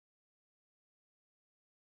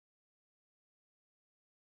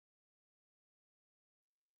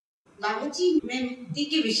बाबा जी, मैं मुक्ति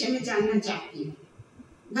के विषय में जानना चाहती हूँ।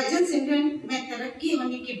 भजन सिमरन में तरक्की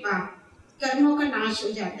होने के बाद कर्मों का नाश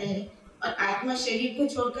हो जाता है और आत्मा शरीर को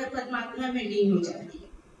छोड़कर परमात्मा में लीन हो जाती है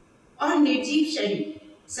और निर्जीव शरीर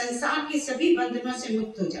संसार के सभी बंधनों से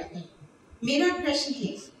मुक्त हो जाता है। मेरा प्रश्न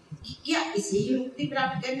है कि क्या इसे ही मुक्ति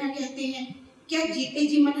प्राप्त करना कहते हैं? क्या जीते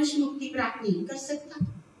जी मनुष्य मुक्ति प्राप्त नहीं कर सकता?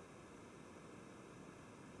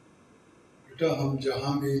 बेटा, हम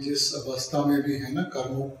जहाँ भी जिस अवस्था में भी है ना,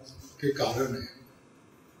 कर्मों के कारण है।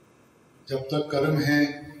 जब तक कर्म है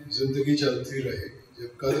जिंदगी चलती रहेगी।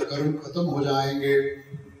 जब कर्म खत्म हो जाएंगे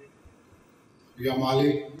या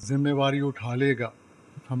मालिक जिम्मेवारी उठा लेगा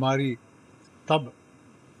हमारी, तब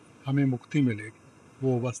हमें मुक्ति मिलेगी,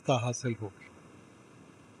 वो अवस्था हासिल होगी।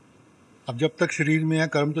 अब जब तक शरीर में है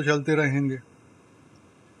कर्म तो चलते रहेंगे।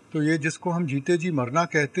 तो ये जिसको हम जीते जी मरना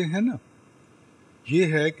कहते हैं ना, ये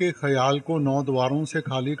है कि ख्याल को 9 द्वारों से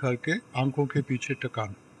खाली करके आंखों के पीछे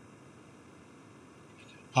टकाना।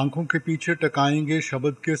 आंखों के पीछे टकाएंगे,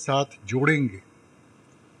 शब्द के साथ जोड़ेंगे,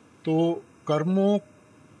 तो कर्मों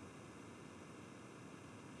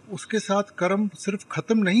उसके साथ कर्म सिर्फ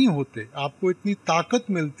खत्म नहीं होते, आपको इतनी ताकत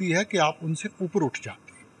मिलती है कि आप उनसे ऊपर उठ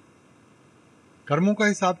जाते हैं। कर्मों का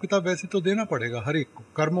हिसाब किताब वैसे तो देना पड़ेगा हर एक को।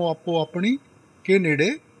 कर्मों आपको अपनी के नेड़े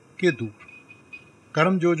के दूर,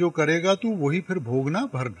 कर्म जो जो करेगा तो वही फिर भोगना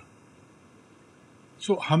भरना।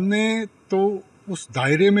 सो हमने तो उस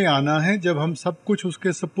दायरे में आना है जब हम सब कुछ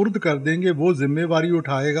उसके सपुर्द कर देंगे, वो जिम्मेवारी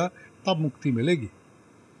उठाएगा, तब मुक्ति मिलेगी।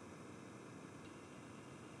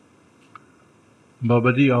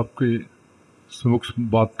 बाबा जी, आपके सम्मुख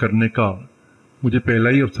बात करने का मुझे पहला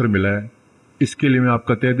ही अवसर मिला है, इसके लिए मैं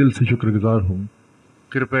आपका तहे दिल से शुक्रगुजार हूँ।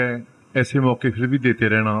 कृपया ऐसे मौके फिर भी देते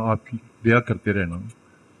रहना, आपकी दया करते रहना।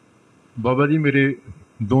 बाबा जी, मेरे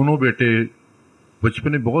दोनों बेटे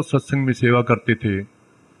बचपन में बहुत सत्संग में सेवा करते थे।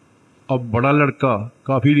 अब बड़ा लड़का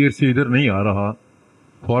काफ़ी देर से इधर नहीं आ रहा।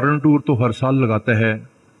 फॉरेन टूर तो हर साल लगाता है।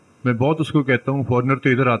 मैं बहुत उसको कहता हूँ, फॉरेनर तो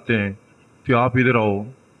इधर आते हैं कि आप इधर आओ,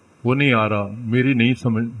 वो नहीं आ रहा, मेरी नहीं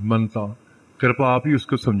समझ मनता। कृपया आप ही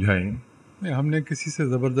उसको समझाएं। नहीं, हमने किसी से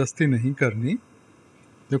ज़बरदस्ती नहीं करनी।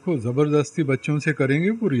 देखो, ज़बरदस्ती बच्चों से करेंगे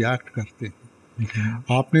वो रिएक्ट करते हैं।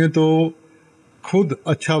 आपने तो खुद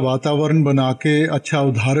अच्छा वातावरण बना के अच्छा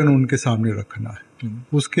उदाहरण उनके सामने रखना है,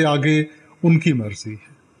 उसके आगे उनकी मर्जी है।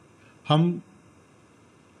 हम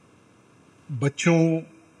बच्चों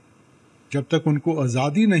जब तक उनको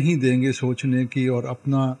आज़ादी नहीं देंगे सोचने की और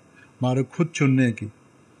अपना मार्ग खुद चुनने की,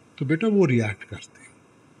 तो बेटा वो रिएक्ट करते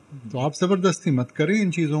हैं। तो आप ज़बरदस्ती मत करें,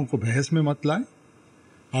 इन चीज़ों को बहस में मत लाएं।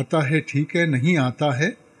 आता है ठीक है, नहीं आता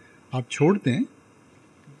है आप छोड़ दें।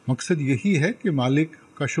 मकसद यही है कि मालिक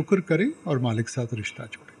का शुक्र करें और मालिक साथ रिश्ता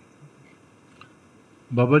जोड़ें।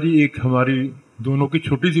 बाबा जी, एक हमारी दोनों की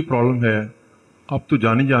छोटी सी प्रॉब्लम है। आप तो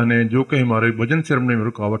जाने जाने जो कि हमारे भजन सिमरन में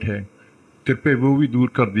रुकावट है, कृपया वो भी दूर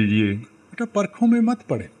कर दीजिए। बेटा, परखों में मत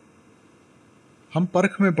पड़े। हम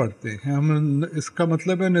परख में पड़ते हैं, हम इसका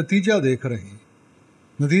मतलब है नतीजा देख रहे हैं।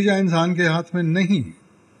 नतीजा इंसान के हाथ में नहीं है।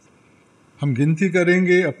 हम गिनती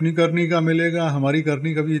करेंगे, अपनी करनी का मिलेगा, हमारी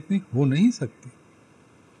करनी कभी इतनी हो नहीं सकती।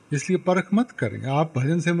 इसलिए परख मत करें, आप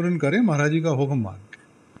भजन सिमरन करें महाराज जी का हुक्म मान के।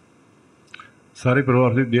 सारे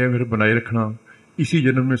परिवार से दया मेरे बनाए रखना, इसी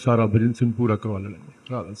जन्म में सारा भजन सिंह पूरा करवा लेंगे।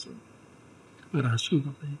 राधा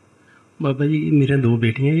स्वामी। बाबा जी, मेरे 2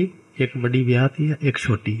 बेटियां जी, एक बड़ी ब्याह थी है, एक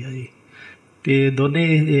छोटी है जी। तो दोने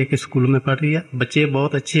एक स्कूल में पढ़ रही है। बच्चे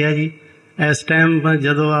बहुत अच्छे हैं जी। इस टाइम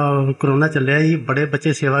जो कोरोना चलिया जी, बड़े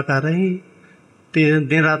बच्चे सेवा कर रहे हैं। तो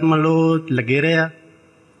दिन रात मान लो लगे रहे,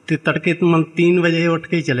 तो तड़के 3 बजे उठ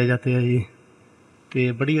के ही चले जाते हैं जी।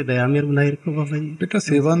 तो बड़ी दया मेरे बनाई रखो बाबा जी। बेटा,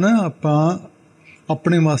 सेवा ना ਆਪਾਂ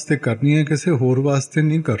ਆਪਣੇ ਵਾਸਤੇ ਕਰਨੀ ਹੈ, ਕਿਸੇ ਹੋਰ ਵਾਸਤੇ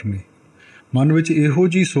ਨਹੀਂ ਕਰਨੀ। ਮਨ ਵਿੱਚ ਇਹੋ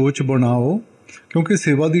ਜੀ ਸੋਚ ਬਣਾਓ, ਕਿਉਂਕਿ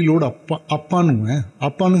ਸੇਵਾ ਦੀ ਲੋੜ ਆਪਾਂ ਨੂੰ ਹੈ।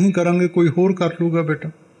 ਆਪਾਂ ਨੂੰ ਹੀ ਕਰਾਂਗੇ, ਕੋਈ ਹੋਰ ਕਰ ਲੂਗਾ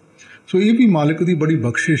ਬੇਟਾ। ਸੋ ਇਹ ਵੀ ਮਾਲਿਕ ਦੀ ਬੜੀ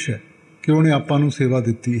ਬਖਸ਼ਿਸ਼ ਹੈ ਕਿ ਉਹਨੇ ਆਪਾਂ ਨੂੰ ਸੇਵਾ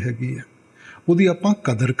ਦਿੱਤੀ ਹੈਗੀ ਹੈ। ਉਹਦੀ ਆਪਾਂ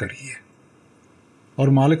ਕਦਰ ਕਰੀਏ ਔਰ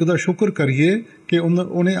ਮਾਲਿਕ ਦਾ ਸ਼ੁਕਰ ਕਰੀਏ ਕਿ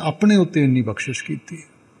ਉਹਨੇ ਆਪਣੇ ਉੱਤੇ ਇੰਨੀ ਬਖਸ਼ਿਸ਼ ਕੀਤੀ ਹੈ।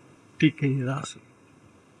 ठीक है जी। राज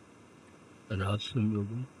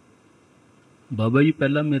बाबा जी,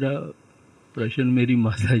 पहला मेरा प्रश्न मेरी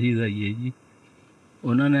माता जी का ही है जी।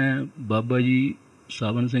 उन्होंने बाबा जी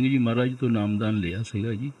सावन सिंह जी महाराज तो नामदान लिया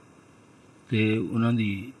सीगा जी, तो उन्होंने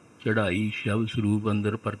चढ़ाई शब्द स्वरूप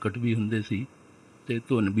अंदर प्रकट भी होंदे सी ते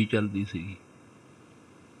धुन भी चलती सी,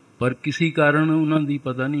 पर किसी कारण उन्होंने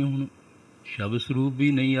पता नहीं हुण शब्द स्वरूप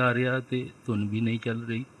भी नहीं आ रहा तो धुन भी नहीं चल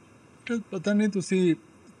रही। पता नहीं तुसी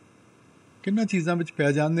किन्ना चीज़ां विच पै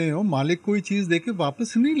जांदे हो। मालिक कोई चीज़ दे के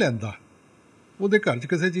वापस नहीं लैंदा। ਉਹਦੇ ਘਰ 'ਚ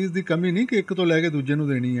ਕਿਸੇ ਚੀਜ਼ ਦੀ ਕਮੀ ਨਹੀਂ ਕਿ ਇੱਕ ਤੋਂ ਲੈ ਕੇ ਦੂਜੇ ਨੂੰ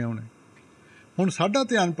ਦੇਣੀ ਹੈ ਉਹਨੇ। ਹੁਣ ਸਾਡਾ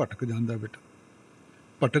ਧਿਆਨ ਭਟਕ ਜਾਂਦਾ ਬੇਟਾ,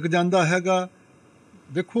 ਭਟਕ ਜਾਂਦਾ ਹੈਗਾ।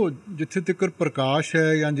 ਦੇਖੋ ਜਿੱਥੇ ਤੱਕ ਪ੍ਰਕਾਸ਼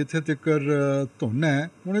ਹੈ ਜਾਂ ਜਿੱਥੇ ਤੱਕ ਧੁੰਨ ਹੈ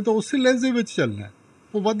ਉਹਨੇ ਤਾਂ ਉਸੇ ਲਹਿਜ਼ੇ ਵਿੱਚ ਚੱਲਣਾ,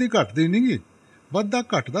 ਉਹ ਵੱਧਦੀ ਘੱਟਦੀ ਨਹੀਂ ਗੀ। ਵੱਧਦਾ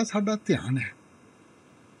ਘੱਟਦਾ ਸਾਡਾ ਧਿਆਨ ਹੈ।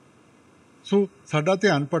 ਸੋ ਸਾਡਾ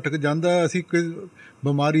ਧਿਆਨ ਭਟਕ ਜਾਂਦਾ, ਅਸੀਂ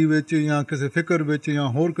ਬਿਮਾਰੀ ਵਿੱਚ ਜਾਂ ਕਿਸੇ ਫਿਕਰ ਵਿੱਚ ਜਾਂ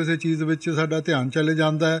ਹੋਰ ਕਿਸੇ ਚੀਜ਼ ਵਿੱਚ ਸਾਡਾ ਧਿਆਨ ਚਲੇ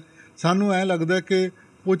ਜਾਂਦਾ ਹੈ। ਸਾਨੂੰ ਐਂ ਲੱਗਦਾ ਕਿ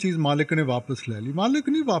ਉਹ ਚੀਜ਼ ਮਾਲਿਕ ਨੇ ਵਾਪਸ ਲੈ ਲਈ। ਮਾਲਿਕ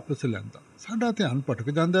ਨਹੀਂ ਵਾਪਸ ਲੈਂਦਾ, ਸਾਡਾ ਧਿਆਨ ਭਟਕ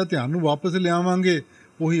ਜਾਂਦਾ। ਧਿਆਨ ਨੂੰ ਵਾਪਸ ਲਿਆਵਾਂਗੇ,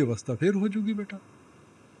 ਉਹੀ ਅਵਸਥਾ ਫਿਰ ਹੋ ਜੂਗੀ ਬੇਟਾ।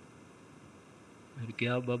 ਫਿਰ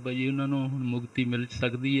ਕਿਹਾ ਬਾਬਾ ਜੀ ਉਹਨਾਂ ਨੂੰ ਹੁਣ ਮੁਕਤੀ ਮਿਲ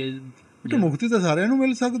ਸਕਦੀ ਹੈ? ਬੇਟਾ ਮੁਕਤੀ ਤਾਂ ਸਾਰਿਆਂ ਨੂੰ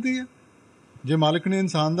ਮਿਲ ਸਕਦੀ ਹੈ। ਜੇ ਮਾਲਿਕ ਨੇ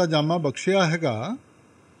ਇਨਸਾਨ ਦਾ ਜਾਮਾ ਬਖਸ਼ਿਆ ਹੈਗਾ,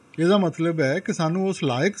 ਇਹਦਾ ਮਤਲਬ ਹੈ ਕਿ ਸਾਨੂੰ ਉਸ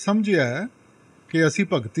ਲਾਇਕ ਸਮਝਿਆ ਹੈ ਕਿ ਅਸੀਂ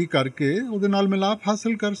ਭਗਤੀ ਕਰਕੇ ਉਹਦੇ ਨਾਲ ਮਿਲਾਪ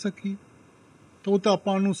ਹਾਸਲ ਕਰ ਸਕੀਏ, ਤਾਂ ਉਹ ਤਾਂ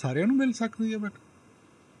ਆਪਾਂ ਨੂੰ ਸਾਰਿਆਂ ਨੂੰ ਮਿਲ ਸਕਦੀ ਹੈ ਬੇਟਾ।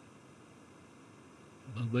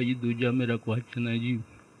 ਬਾਬਾ ਜੀ ਦੂਜਾ ਮੇਰਾ ਕੁਐਸਚਨ ਹੈ ਜੀ,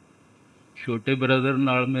 ਛੋਟੇ ਬ੍ਰਦਰ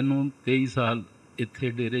ਨਾਲ ਮੈਨੂੰ 23 ਸਾਲ ਇੱਥੇ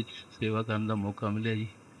ਡੇਰੇ 'ਚ ਸੇਵਾ ਕਰਨ ਦਾ ਮੌਕਾ ਮਿਲਿਆ ਜੀ।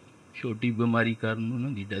 ਛੋਟੀ ਬਿਮਾਰੀ ਕਾਰਨ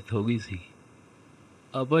ਉਹਨਾਂ ਦੀ ਡੈਥ ਹੋ ਗਈ ਸੀ।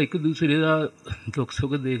 ਆਪਾਂ ਇੱਕ ਦੂਸਰੇ ਦਾ ਦੁੱਖ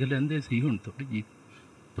ਸੁੱਖ ਦੇਖ ਲੈਂਦੇ ਸੀ, ਹੁਣ ਥੋੜ੍ਹੀ ਜਿਹੀ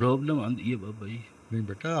ਪ੍ਰੋਬਲਮ ਆਉਂਦੀ ਹੈ ਬਾਬਾ ਜੀ। ਨਹੀਂ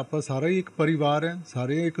ਬੇਟਾ, ਆਪਾਂ ਸਾਰਾ ਹੀ ਇੱਕ ਪਰਿਵਾਰ ਹੈ,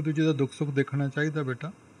 ਸਾਰੇ ਇੱਕ ਦੂਜੇ ਦਾ ਦੁੱਖ ਸੁੱਖ ਦੇਖਣਾ ਚਾਹੀਦਾ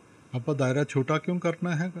ਬੇਟਾ। ਆਪਾਂ ਦਾਇਰਾ ਛੋਟਾ ਕਿਉਂ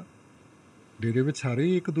ਕਰਨਾ ਹੈਗਾ? ਡੇਰੇ ਵਿੱਚ ਸਾਰੇ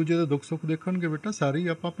ਹੀ ਇੱਕ ਦੂਜੇ ਦਾ ਦੁੱਖ ਸੁੱਖ ਦੇਖਣਗੇ ਬੇਟਾ, ਸਾਰੇ ਹੀ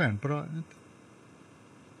ਆਪਾਂ ਭੈਣ ਭਰਾ ਹਾਂ।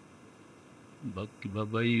 ਬਾਕੀ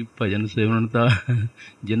ਬਾਬਾ ਜੀ ਭਜਨ ਸੇਵਨ ਤਾਂ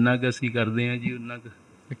ਜਿੰਨਾ ਕੁ ਅਸੀਂ ਕਰਦੇ ਹਾਂ ਜੀ ਉਨਾ ਕੁ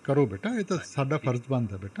ਕਰੋ ਬੇਟਾ, ਇਹ ਤਾਂ ਸਾਡਾ ਫਰਜ਼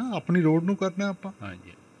ਬਣਦਾ ਬੇਟਾ, ਆਪਣੀ ਰੋਡ ਨੂੰ ਕਰਨਾ ਆਪਾਂ।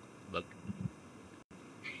 ਹਾਂਜੀ। ਬਾਕੀ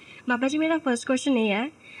ਬਾਬਾ ਜੀ ਮੇਰਾ ਫਸਟ ਕੁਐਸਚਨ ਇਹ ਹੈ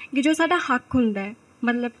ਕਿ ਜੋ ਸਾਡਾ ਹੱਕ ਹੁੰਦਾ ਹੈ,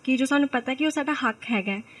 ਮਤਲਬ ਕਿ ਜੋ ਸਾਨੂੰ ਪਤਾ ਕਿ ਉਹ ਸਾਡਾ ਹੱਕ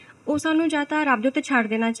ਹੈਗਾ, ਉਹ ਸਾਨੂੰ ਜਾਂ ਤਾਂ ਰੱਬ ਦੇ ਉੱਤੇ ਛੱਡ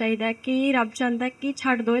ਦੇਣਾ ਚਾਹੀਦਾ ਹੈ ਕਿ ਰੱਬ ਚਾਹੁੰਦਾ ਕਿ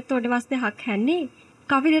ਛੱਡ ਦਿਓ, ਇਹ ਤੁਹਾਡੇ ਵਾਸਤੇ ਹੱਕ ਹੈ ਨਹੀਂ,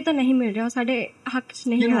 ਕਾਫੀ ਦੇਰ ਤਾਂ ਨਹੀਂ ਮਿਲ ਰਿਹਾ, ਉਹ ਸਾਡੇ ਹੱਕ 'ਚ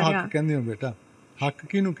ਨਹੀਂ ਆ ਰਿਹਾ। ਹੱਕ ਕਹਿੰਦੇ ਹੋ ਬੇਟਾ? ਹੱਕ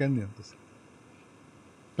ਕਿਹਨੂੰ ਕਹਿੰਦੇ ਹੋ ਤੁਸੀਂ?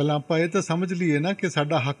 ਪਹਿਲਾਂ ਆਪਾਂ ਇਹ ਤਾਂ ਸਮਝ ਲਈਏ ਨਾ ਕਿ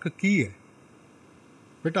ਸਾਡਾ ਹੱਕ ਕੀ ਹੈ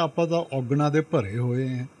ਬੇਟਾ। ਆਪਾਂ ਤਾਂ ਔਗਣਾਂ ਦੇ ਭਰੇ ਹੋਏ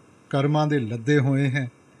हैं, ਕਰਮਾਂ ਦੇ ਲੱਦੇ ਹੋਏ हैं,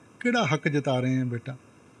 ਕਿਹੜਾ ਹੱਕ ਜਤਾ ਰਹੇ हैं ਬੇਟਾ?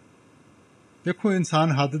 ਦੇਖੋ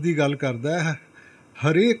ਇਨਸਾਨ ਹੱਦ ਦੀ ਗੱਲ ਕਰਦਾ ਹੈ,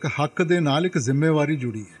 ਹਰੇਕ ਹੱਕ ਦੇ ਨਾਲ ਇੱਕ ਜ਼ਿੰਮੇਵਾਰੀ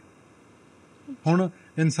ਜੁੜੀ ਹੈ। ਹੁਣ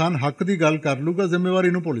ਇਨਸਾਨ ਹੱਕ ਦੀ ਗੱਲ ਕਰ ਲੂਗਾ, ਜ਼ਿੰਮੇਵਾਰੀ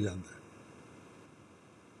ਨੂੰ ਭੁੱਲ ਜਾਂਦਾ।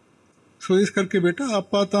 ਸੋ ਇਸ ਕਰਕੇ ਬੇਟਾ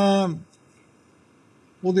ਆਪਾਂ ਤਾਂ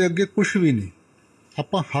ਉਹਦੇ ਅੱਗੇ ਕੁਛ ਵੀ ਨਹੀਂ,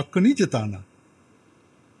 ਆਪਾਂ ਹੱਕ ਨਹੀਂ ਜਤਾਣਾ,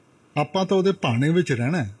 ਆਪਾਂ ਤਾਂ ਉਹਦੇ ਭਾਣੇ ਵਿੱਚ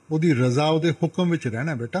ਰਹਿਣਾ, ਉਹਦੀ ਰਜ਼ਾ, ਉਹਦੇ ਹੁਕਮ ਵਿੱਚ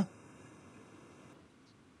ਰਹਿਣਾ ਬੇਟਾ।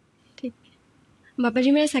 ਠੀਕ ਬਾਬਾ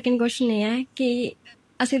ਜੀ, ਮੇਰਾ ਸੈਕਿੰਡ ਕੁਐਸਚਨ ਇਹ ਹੈ ਕਿ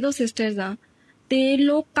ਅਸੀਂ ਦੋ ਸਿਸਟਰਸ ਹਾਂ ਅਤੇ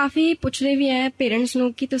ਲੋਕ ਕਾਫੀ ਪੁੱਛਦੇ ਵੀ ਹੈ ਪੇਰੈਂਟਸ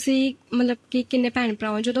ਨੂੰ ਕਿ ਤੁਸੀਂ ਮਤਲਬ ਕਿ ਕਿੰਨੇ ਭੈਣ ਭਰਾ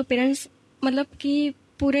ਹੋ। ਜਦੋਂ ਪੇਰੈਂਟਸ ਮਤਲਬ ਕਿ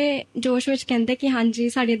ਪੂਰੇ ਜੋਸ਼ ਵਿੱਚ ਕਹਿੰਦੇ ਕਿ ਹਾਂਜੀ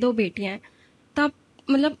ਸਾਡੀਆਂ 2 ਬੇਟੀਆਂ ਹੈ, ਤਾਂ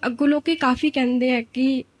ਮਤਲਬ ਅੱਗੋਂ ਲੋਕ ਕਾਫੀ ਕਹਿੰਦੇ ਹੈ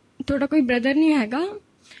ਕਿ ਤੁਹਾਡਾ ਕੋਈ ਬ੍ਰਦਰ ਨਹੀਂ ਹੈਗਾ,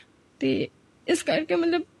 ਅਤੇ ਇਸ ਕਰਕੇ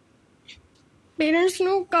ਮਤਲਬ ਪੇਰੈਂਟਸ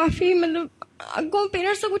ਨੂੰ ਕਾਫੀ ਮਤਲਬ ਅੱਗੋਂ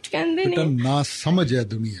ਪੇਰੈਂਟਸ ਤਾਂ ਕੁਝ ਕਹਿੰਦੇ ਨਹੀਂ। ਨਾ ਸਮਝ ਹੈ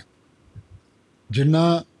ਦੁਨੀਆ,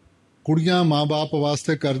 ਜਿੰਨਾ ਕੁੜੀਆਂ ਮਾਂ ਬਾਪ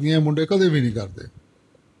ਵਾਸਤੇ ਕਰਦੀਆਂ ਮੁੰਡੇ ਕਦੇ ਵੀ ਨਹੀਂ ਕਰਦੇ।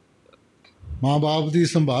 ਮਾਂ ਬਾਪ ਦੀ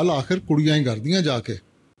ਸੰਭਾਲ ਆਖਿਰ ਕੁੜੀਆਂ ਹੀ ਕਰਦੀਆਂ ਜਾ ਕੇ।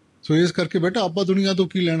 ਸੋ ਇਸ ਕਰਕੇ ਬੇਟਾ ਆਪਾਂ ਦੁਨੀਆ ਤੋਂ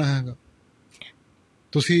ਕੀ ਲੈਣਾ ਹੈਗਾ।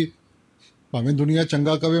 ਤੁਸੀਂ ਭਾਵੇਂ ਦੁਨੀਆ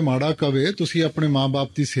ਚੰਗਾ ਕਵੇ ਮਾੜਾ ਕਵੇ, ਤੁਸੀਂ ਆਪਣੇ ਮਾਂ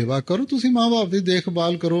ਬਾਪ ਦੀ ਸੇਵਾ ਕਰੋ, ਤੁਸੀਂ ਮਾਂ ਬਾਪ ਦੀ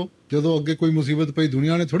ਦੇਖਭਾਲ ਕਰੋ। ਜਦੋਂ ਅੱਗੇ ਕੋਈ ਮੁਸੀਬਤ ਪਈ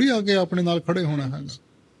ਦੁਨੀਆ ਨੇ ਥੋੜ੍ਹੀ ਆ ਕੇ ਆਪਣੇ ਨਾਲ ਖੜੇ ਹੋਣਾ ਹੈਗਾ।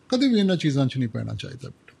 ਕਦੇ ਵੀ ਇਹਨਾਂ ਚੀਜ਼ਾਂ 'ਚ ਨਹੀਂ ਪੈਣਾ ਚਾਹੀਦਾ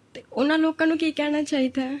ਬੇਟਾ। ਤੇ ਉਹਨਾਂ ਲੋਕਾਂ ਨੂੰ ਕੀ ਕਹਿਣਾ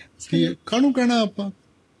ਚਾਹੀਦਾ ਹੈ? ਕੀ ਕਾਹਨੂੰ ਕਹਿਣਾ ਆਪਾਂ?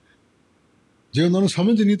 ਜੇ ਉਹਨਾਂ ਨੂੰ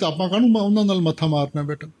ਸਮਝ ਨਹੀਂ ਤਾਂ ਆਪਾਂ ਕਾਹਨੂੰ ਉਹਨਾਂ ਨਾਲ ਮੱਥਾ ਮਾਰਨਾ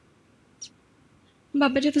ਬੇਟਾ।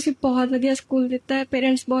 ਬਾਬਾ ਜੀ ਤੁਸੀਂ ਬਹੁਤ ਵਧੀਆ ਸਕੂਲ ਦਿੱਤਾ ਹੈ,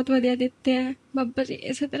 ਪੇਰੈਂਟਸ ਬਹੁਤ ਵਧੀਆ ਦਿੱਤੇ ਹੈ। ਬਾਬਾ ਜੀ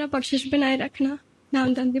ਇਸੇ ਤਰ੍ਹਾਂ ਬਖਸ਼ਿਸ਼ ਬਣਾਏ ਰੱਖਣਾ,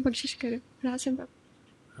 ਨਾਮਦਾਨ ਦੀ ਬਖਸ਼ਿਸ਼ ਕਰੋ। ਰਾਸਿਮ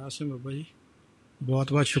ਬਾਬਾ ਜੀ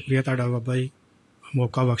ਬਹੁਤ ਬਹੁਤ ਸ਼ੁਕਰੀਆ ਤੁਹਾਡਾ ਬਾਬਾ ਜੀ,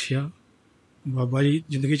 ਮੌਕਾ ਬਖਸ਼ਿਆ ਬਾਬਾ ਜੀ,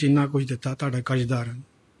 ਜ਼ਿੰਦਗੀ 'ਚ ਇੰਨਾ ਕੁਝ ਦਿੱਤਾ, ਤੁਹਾਡਾ ਕਰਜ਼ਦਾਰ ਹਾਂ।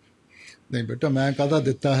 ਨਹੀਂ ਬੇਟਾ ਮੈਂ ਕਾਹਦਾ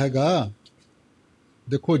ਦਿੱਤਾ ਹੈਗਾ।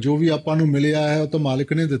 ਦੇਖੋ ਜੋ ਵੀ ਆਪਾਂ ਨੂੰ ਮਿਲਿਆ ਹੈ ਉਹ ਤਾਂ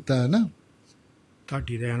ਮਾਲਿਕ ਨੇ ਦਿੱਤਾ ਹੈ ਨਾ।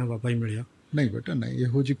 ਤੁਹਾਡੀ ਦਇਆ ਨਾਲ ਬਾਬਾ ਜੀ ਮਿਲਿਆ। ਨਹੀਂ ਬੇਟਾ ਨਹੀਂ,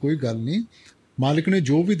 ਇਹੋ ਜਿਹੀ ਕੋਈ ਗੱਲ ਨਹੀਂ। ਮਾਲਿਕ ਨੇ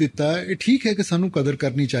ਜੋ ਵੀ ਦਿੱਤਾ ਹੈ ਇਹ ਠੀਕ ਹੈ ਕਿ ਸਾਨੂੰ ਕਦਰ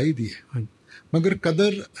ਕਰਨੀ ਚਾਹੀਦੀ ਹੈ, ਮਗਰ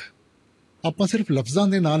ਕਦਰ ਆਪਾਂ ਸਿਰਫ ਲਫ਼ਜ਼ਾਂ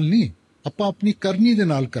ਦੇ ਨਾਲ ਨਹੀਂ, ਆਪਾਂ ਆਪਣੀ ਕਰਨੀ ਦੇ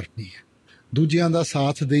ਨਾਲ ਕਰਨੀ ਹੈ। ਦੂਜਿਆਂ ਦਾ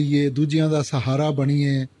ਸਾਥ ਦੇਈਏ, ਦੂਜਿਆਂ ਦਾ ਸਹਾਰਾ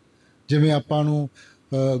ਬਣੀਏ। ਜਿਵੇਂ ਆਪਾਂ ਨੂੰ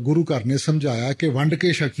ਗੁਰੂ ਘਰ ਨੇ ਸਮਝਾਇਆ ਕਿ ਵੰਡ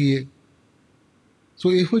ਕੇ ਛਕੀਏ।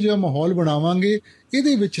 ਸੋ ਇਹੋ ਜਿਹਾ ਮਾਹੌਲ ਬਣਾਵਾਂਗੇ,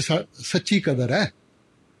 ਇਹਦੇ ਵਿੱਚ ਸੱਚੀ ਕਦਰ ਹੈ,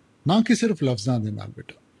 ਨਾ ਕਿ ਸਿਰਫ ਲਫ਼ਜ਼ਾਂ ਦੇ ਨਾਲ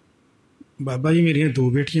ਬੇਟਾ। ਬਾਬਾ ਜੀ ਮੇਰੀਆਂ 2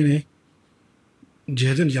 ਬੇਟੀਆਂ ਨੇ।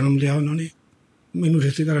 ਜਿਸ ਦਿਨ ਜਨਮ ਲਿਆ ਉਹਨਾਂ ਨੇ ਮੈਨੂੰ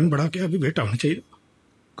ਰਿਸ਼ਤੇਦਾਰਾਂ ਨੇ ਬੜਾ ਕਿਹਾ ਵੀ ਬੇਟਾ ਹੋਣਾ ਚਾਹੀਦਾ।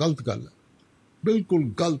 ਗਲਤ ਗੱਲ ਹੈ, ਬਿਲਕੁਲ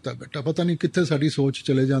ਗਲਤ ਹੈ ਬੇਟਾ। ਪਤਾ ਨਹੀਂ ਕਿੱਥੇ ਸਾਡੀ ਸੋਚ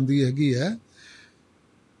ਚਲੇ ਜਾਂਦੀ ਹੈਗੀ ਹੈ।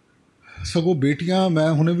 ਸਗੋਂ ਬੇਟੀਆਂ, ਮੈਂ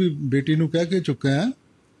ਹੁਣੇ ਵੀ ਬੇਟੀ ਨੂੰ ਕਹਿ ਕੇ ਚੁੱਕਿਆ ਹਾਂ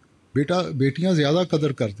ਬੇਟਾ, ਬੇਟੀਆਂ ਜ਼ਿਆਦਾ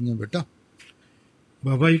ਕਦਰ ਕਰਦੀਆਂ ਬੇਟਾ।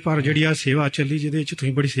 ਬਾਬਾ ਜੀ ਪਰ ਜਿਹੜੀ ਆ ਸੇਵਾ ਚੱਲੀ, ਜਿਹਦੇ 'ਚ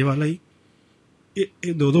ਤੁਸੀਂ ਬੜੀ ਸੇਵਾ ਲਈ,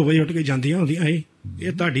 ਇਹ 2-2 ਵਜੇ ਉੱਠ ਕੇ ਜਾਂਦੀਆਂ ਹੁੰਦੀਆਂ ਸੀ।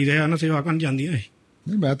 ਇਹ ਤੁਹਾਡੀ ਦਇਆ ਨਾਲ ਸੇਵਾ ਕਰਨ ਜਾਂਦੀਆਂ ਸੀ।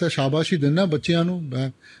 ਨਹੀਂ ਮੈਂ ਤਾਂ ਸ਼ਾਬਾਸ਼ ਹੀ ਦਿੰਦਾ ਬੱਚਿਆਂ ਨੂੰ। ਮੈਂ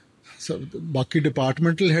ਬਾਕੀ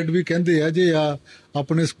ਡਿਪਾਰਟਮੈਂਟਲ ਹੈਡ ਵੀ ਕਹਿੰਦੇ ਆ ਜੇ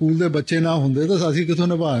ਆਪਣੇ ਸਕੂਲ ਦੇ ਬੱਚੇ ਨਾ ਹੁੰਦੇ ਤਾਂ ਅਸੀਂ ਕਿੱਥੋਂ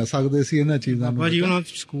ਨਿਭਾ ਸਕਦੇ ਸੀ ਇਹਨਾਂ ਚੀਜ਼ਾਂ ਨੂੰ। ਬਾਬਾ ਜੀ ਉਹਨਾਂ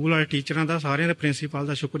ਸਕੂਲ ਵਾਲੇ ਟੀਚਰਾਂ ਦਾ, ਸਾਰਿਆਂ ਦੇ ਪ੍ਰਿੰਸੀਪਲ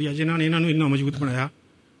ਦਾ ਸ਼ੁਕਰੀਆ ਜਿਨ੍ਹਾਂ ਨੇ ਇਹਨਾਂ ਨੂੰ ਇੰਨਾ ਮਜ਼ਬੂਤ ਬਣਾਇਆ।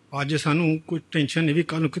 ਅੱਜ ਸਾਨੂੰ ਕੋਈ ਟੈਨਸ਼ਨ ਨਹੀਂ ਵੀ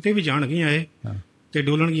ਕੱਲ ਨੂੰ ਕਿਤੇ ਵੀ ਜਾਣਗੀਆਂ ਇਹ ਤੇ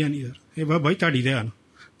ਡੋਲਣਗੀਆਂ ਨਹੀਂ ਸਰ। ਇਹ ਬਾਬਾ ਜੀ ਤੁਹਾਡੀ ਦਇਆ ਨਾਲ।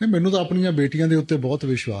 ਨਹੀਂ, ਮੈਨੂੰ ਤਾਂ ਆਪਣੀਆਂ ਬੇਟੀਆਂ ਦੇ ਉੱਤੇ ਬਹੁਤ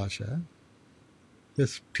ਵਿਸ਼ਵਾਸ ਹੈ ਕਿ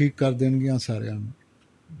ਠੀਕ ਕਰ ਦੇਣਗੀਆਂ ਸਾਰਿਆਂ ਨੂੰ।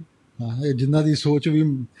 ਹਾਂ, ਇਹ ਜਿਨ੍ਹਾਂ ਦੀ ਸੋਚ ਵੀ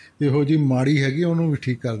ਇਹੋ ਜਿਹੀ ਮਾੜੀ ਹੈਗੀ ਉਹਨੂੰ ਵੀ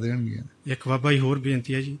ਠੀਕ ਕਰ ਦੇਣਗੀਆਂ। ਇੱਕ ਬਾਬਾ ਜੀ ਹੋਰ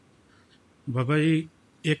ਬੇਨਤੀ ਹੈ ਜੀ, ਬਾਬਾ ਜੀ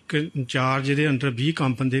ਇੱਕ ਇੰਚਾਰਜ ਦੇ ਅੰਡਰ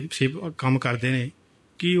 20 ਬੰਦੇ ਕੰਮ ਕਰਦੇ ਨੇ,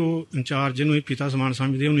 ਕਿ ਉਹ ਇੰਚਾਰਜ ਨੂੰ ਪਿਤਾ ਸਮਾਨ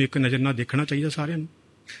ਸਮਝਦੇ ਉਹਨੂੰ ਇੱਕ ਨਜ਼ਰ ਨਾਲ ਦੇਖਣਾ ਚਾਹੀਦਾ ਸਾਰਿਆਂ ਨੂੰ?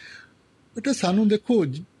 ਬੇਟਾ ਸਾਨੂੰ ਦੇਖੋ,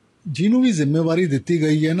 ਜਿਹਨੂੰ ਵੀ ਜ਼ਿੰਮੇਵਾਰੀ ਦਿੱਤੀ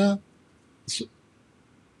ਗਈ ਹੈ ਨਾ,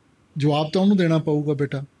 ਜਵਾਬ ਤਾਂ ਉਹਨੂੰ ਦੇਣਾ ਪਊਗਾ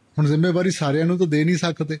ਬੇਟਾ। ਹੁਣ ਜ਼ਿੰਮੇਵਾਰੀ ਸਾਰਿਆਂ ਨੂੰ ਤਾਂ ਦੇ ਨਹੀਂ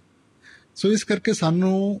ਸਕਦੇ, ਸੋ ਇਸ ਕਰਕੇ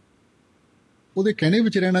ਸਾਨੂੰ ਉਹਦੇ ਕਹਿਣੇ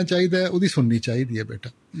ਵਿੱਚ ਰਹਿਣਾ ਚਾਹੀਦਾ ਹੈ, ਉਹਦੀ ਸੁਣਨੀ ਚਾਹੀਦੀ ਹੈ ਬੇਟਾ।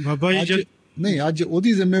 ਬਾਬਾ ਜੀ ਨਹੀਂ, ਅੱਜ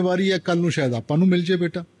ਉਹਦੀ ਜ਼ਿੰਮੇਵਾਰੀ ਹੈ, ਕੱਲ ਨੂੰ ਸ਼ਾਇਦ ਆਪਾਂ ਨੂੰ ਮਿਲ ਜੇ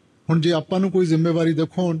ਬੇਟਾ। ਹੁਣ ਜੇ ਆਪਾਂ ਨੂੰ ਕੋਈ ਜ਼ਿੰਮੇਵਾਰੀ,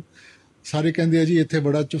 ਦੇਖੋ ਹੁਣ ਸਾਰੇ ਕਹਿੰਦੇ ਆ ਜੀ ਇੱਥੇ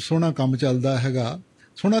ਬੜਾ ਸੋਹਣਾ ਕੰਮ ਚੱਲਦਾ ਹੈਗਾ।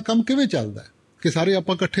 ਸੋਹਣਾ ਕੰਮ ਕਿਵੇਂ ਚੱਲਦਾ ਕਿ ਸਾਰੇ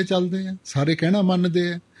ਆਪਾਂ ਇਕੱਠੇ ਚੱਲਦੇ ਆ, ਸਾਰੇ ਕਹਿਣਾ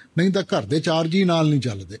ਮੰਨਦੇ ਆ, ਨਹੀਂ ਤਾਂ ਘਰ ਦੇ 4 ਜੀ ਨਾਲ ਨਹੀਂ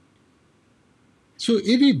ਚੱਲਦੇ। ਸੋ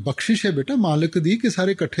ਇਹ ਵੀ ਬਖਸ਼ਿਸ਼ ਹੈ ਬੇਟਾ ਮਾਲਕ ਦੀ ਕਿ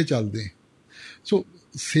ਸਾਰੇ ਇਕੱਠੇ ਚੱਲਦੇ। ਸੋ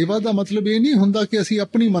ਸੇਵਾ ਦਾ ਮਤਲਬ ਇਹ ਨਹੀਂ ਹੁੰਦਾ ਕਿ ਅਸੀਂ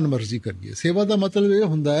ਆਪਣੀ ਮਨਮਰਜ਼ੀ ਕਰੀਏ। ਸੇਵਾ ਦਾ ਮਤਲਬ ਇਹ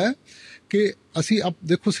ਹੁੰਦਾ ਹੈ ਕਿ ਅਸੀਂ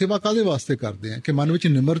ਦੇਖੋ ਸੇਵਾ ਕਾਹਦੇ ਵਾਸਤੇ ਕਰਦੇ ਹਾਂ ਕਿ ਮਨ ਵਿੱਚ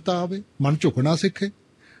ਨਿਮਰਤਾ ਆਵੇ, ਮਨ ਝੁਕਣਾ ਸਿੱਖੇ।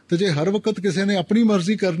 ਤੇ ਜੇ ਹਰ ਵਕਤ ਕਿਸੇ ਨੇ ਆਪਣੀ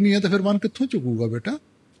ਮਰਜ਼ੀ ਕਰਨੀ ਹੈ ਤਾਂ ਫਿਰ ਮਨ ਕਿੱਥੋਂ ਝੁਕੂਗਾ ਬੇਟਾ?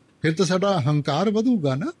 ਫਿਰ ਤਾਂ ਸਾਡਾ ਹੰਕਾਰ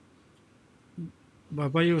ਵਧੂਗਾ ਨਾ।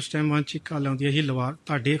 ਬਾਬਾ ਜੀ ਉਸ ਟਾਈਮ ਮਨ 'ਚ ਇੱਕ ਗੱਲ ਆਉਂਦੀ ਹੈ, ਲਵਾਰ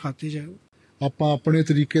ਤੁਹਾਡੇ ਖਾਤੇ 'ਚ। ਆਪਾਂ ਆਪਣੇ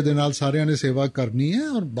ਤਰੀਕੇ ਦੇ ਨਾਲ ਸਾਰਿਆਂ ਨੇ ਸੇਵਾ ਕਰਨੀ ਹੈ,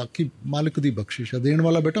 ਔਰ ਬਾਕੀ ਮਾਲਕ ਦੀ ਬਖਸ਼ਿਸ਼ ਹੈ। ਦੇਣ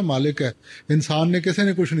ਵਾਲਾ ਬੇਟਾ ਮਾਲਕ ਹੈ, ਇਨਸਾਨ ਨੇ ਕਿਸੇ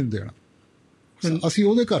ਨੇ ਕੁਛ ਨਹੀਂ ਦੇਣਾ। ਅਸੀਂ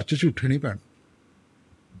ਉਹਦੇ ਘਰ 'ਚ ਝੂਠੇ ਨਹੀਂ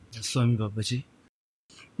ਪੈਣਾ। ਸਵਾਮੀ ਬਾਬਾ ਜੀ।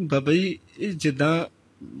 ਬਾਬਾ ਜੀ ਜਿੱਦਾਂ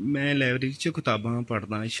ਮੈਂ ਲਾਇਬ੍ਰੇਰੀ 'ਚ ਕਿਤਾਬਾਂ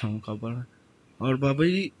ਪੜ੍ਹਦਾ, ਸ਼ੌਂਕ ਆ ਬੜਾ। ਔਰ ਬਾਬਾ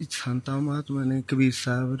ਜੀ ਸੰਤਾਂ ਮਹਾਤਮਾ ਨੇ, ਕਬੀਰ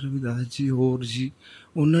ਸਾਹਿਬ, ਰਵਿਦਾਸ ਜੀ, ਹੋਰ ਜੀ,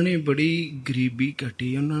 ਉਹਨਾਂ ਨੇ ਬੜੀ ਗਰੀਬੀ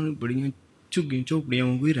ਕੱਟੀ, ਉਹਨਾਂ ਨੂੰ ਬੜੀਆਂ ਝੁੱਗੀਆਂ ਝੋਪੜੀਆਂ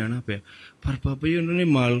ਵਾਂਗੂ ਹੀ ਰਹਿਣਾ ਪਿਆ। ਪਰ ਬਾਬਾ ਜੀ ਉਹਨਾਂ ਨੇ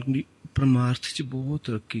ਮਾਲਕ ਦੀ ਪਰਮਾਰਥ 'ਚ ਬਹੁਤ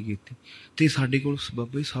ਤਰੱਕੀ ਕੀਤੀ। ਅਤੇ ਸਾਡੇ ਕੋਲ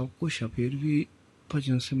ਬਾਬਾ ਜੀ ਸਭ ਕੁਛ ਆ, ਫਿਰ ਵੀ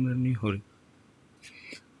ਭਜਨ ਸਿਮਰਨ ਨਹੀਂ ਹੋ ਰਹੀ।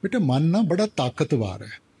 ਬੇਟਾ ਮਨ ਨਾ ਬੜਾ ਤਾਕਤਵਰ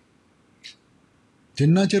ਹੈ।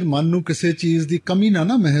 ਜਿੰਨਾ ਚਿਰ ਮਨ ਨੂੰ ਕਿਸੇ ਚੀਜ਼ ਦੀ ਕਮੀ ਨਾ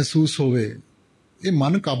ਮਹਿਸੂਸ ਹੋਵੇ, ਇਹ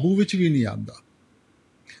ਮਨ ਕਾਬੂ ਵਿੱਚ ਵੀ ਨਹੀਂ ਆਉਂਦਾ।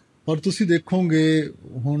 ਔਰ ਤੁਸੀਂ ਦੇਖੋਗੇ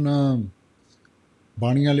ਹੁਣ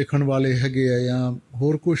ਬਾਣੀਆਂ ਲਿਖਣ ਵਾਲੇ ਹੈਗੇ ਆ ਜਾਂ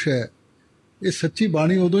ਹੋਰ ਕੁਛ ਹੈ, ਇਹ ਸੱਚੀ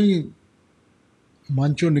ਬਾਣੀ ਉਦੋਂ ਹੀ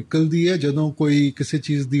ਮਨ ਚੋਂ ਨਿਕਲਦੀ ਹੈ ਜਦੋਂ ਕੋਈ ਕਿਸੇ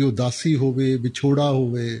ਚੀਜ਼ ਦੀ ਉਦਾਸੀ ਹੋਵੇ, ਵਿਛੋੜਾ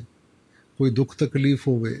ਹੋਵੇ, ਕੋਈ ਦੁੱਖ ਤਕਲੀਫ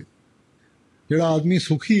ਹੋਵੇ। ਜਿਹੜਾ ਆਦਮੀ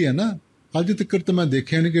ਸੁਖੀ ਹੈ ਨਾ, ਅੱਜ ਤੱਕ ਤਾਂ ਮੈਂ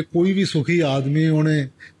ਦੇਖਿਆ ਨਹੀਂ ਕਿ ਕੋਈ ਵੀ ਸੁਖੀ ਆਦਮੀ ਉਹਨੇ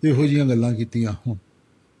ਇਹੋ ਜਿਹੀਆਂ ਗੱਲਾਂ ਕੀਤੀਆਂ ਹੋਣ।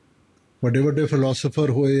 ਵੱਡੇ ਵੱਡੇ ਫਿਲਾਸਫਰ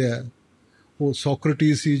ਹੋਏ ਹੈ, ਉਹ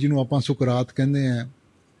ਸੋਕਰਟੀਸ ਸੀ ਜਿਹਨੂੰ ਆਪਾਂ ਸੁਕਰਾਤ ਕਹਿੰਦੇ ਹਾਂ।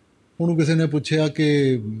 ਉਹਨੂੰ ਕਿਸੇ ਨੇ ਪੁੱਛਿਆ ਕਿ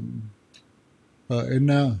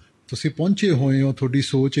ਇੰਨਾ ਤੁਸੀਂ ਪਹੁੰਚੇ ਹੋਏ ਹੋ, ਤੁਹਾਡੀ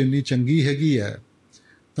ਸੋਚ ਇੰਨੀ ਚੰਗੀ ਹੈਗੀ ਹੈ,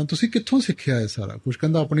 ਤਾਂ ਤੁਸੀਂ ਕਿੱਥੋਂ ਸਿੱਖਿਆ ਹੈ ਸਾਰਾ ਕੁਛ?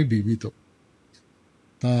 ਕਹਿੰਦਾ ਆਪਣੀ ਬੀਵੀ ਤੋਂ।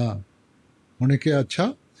 ਤਾਂ ਉਹਨੇ ਕਿਹਾ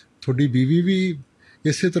ਅੱਛਾ, ਤੁਹਾਡੀ ਬੀਵੀ ਵੀ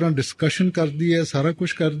ਇਸੇ ਤਰ੍ਹਾਂ ਡਿਸਕਸ਼ਨ ਕਰਦੀ ਹੈ, ਸਾਰਾ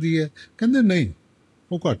ਕੁਛ ਕਰਦੀ ਹੈ? ਕਹਿੰਦੇ ਨਹੀਂ,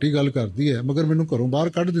 ਉਹ ਘੱਟ ਹੀ ਗੱਲ ਕਰਦੀ ਹੈ, ਮਗਰ ਮੈਨੂੰ ਘਰੋਂ ਬਾਹਰ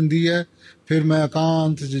ਕੱਢ ਦਿੰਦੀ ਹੈ। ਫਿਰ ਮੈਂ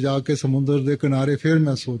ਇਕਾਂਤ 'ਚ ਜਾ ਕੇ ਸਮੁੰਦਰ ਦੇ ਕਿਨਾਰੇ ਫਿਰ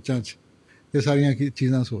ਮੈਂ ਸੋਚਾਂ 'ਚ ਇਹ ਸਾਰੀਆਂ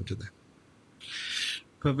ਚੀਜ਼ਾਂ ਸੋਚਦਾ।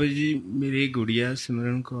 ਬਾਬਾ ਜੀ ਮੇਰੀ ਗੁੜੀਆ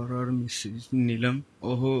ਸਿਮਰਨ ਕੌਰ ਔਰ ਮਿਸਿਸ ਨੀਲਮ,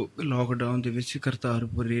 ਉਹ ਲੋਕਡਾਊਨ ਦੇ ਵਿੱਚ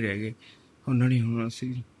ਕਰਤਾਰਪੁਰ ਹੀ ਰਹਿ ਗਏ। ਉਹਨਾਂ ਨੇ ਹੁਣ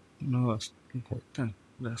ਅਸੀਂ ਉਹਨਾਂ ਵਾਸਤੇ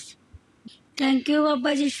ਬਸ। ਥੈਂਕ ਯੂ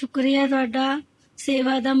ਬਾਬਾ ਜੀ, ਸ਼ੁਕਰੀਆ ਤੁਹਾਡਾ,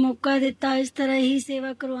 ਸੇਵਾ ਦਾ ਮੌਕਾ ਦਿੱਤਾ। ਇਸ ਤਰ੍ਹਾਂ ਹੀ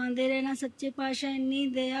ਸੇਵਾ ਕਰਵਾਉਂਦੇ ਰਹਿਣਾ। ਸੱਚੇ ਪਾਤਸ਼ਾਹ ਇੰਨੀ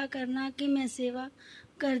ਦਇਆ ਕਰਨਾ ਕਿ ਮੈਂ ਸੇਵਾ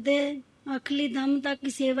ਕਰਦੇ ਆਖਰੀ ਦਮ ਤੱਕ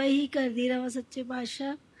ਸੇਵਾ ਹੀ ਕਰਦੀ ਰਹਾਂ। ਸੱਚੇ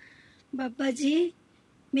ਪਾਤਸ਼ਾਹ। ਬਾਬਾ ਜੀ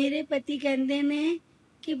ਮੇਰੇ ਪਤੀ ਕਹਿੰਦੇ ਨੇ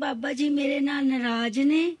ਕਿ ਬਾਬਾ ਜੀ ਮੇਰੇ ਨਾਲ ਨਾਰਾਜ਼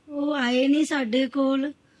ਨੇ, ਉਹ ਆਏ ਨਹੀਂ ਸਾਡੇ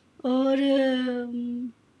ਕੋਲ, ਔਰ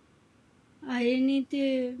ਆਏ ਨਹੀਂ।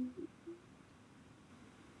 ਤੇ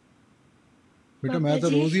ਬੇਟਾ ਮੈਂ ਤਾਂ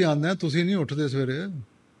ਰੋਜ਼ ਹੀ ਆਉਂਦਾ, ਤੁਸੀਂ ਨਹੀਂ ਉੱਠਦੇ ਸਵੇਰੇ?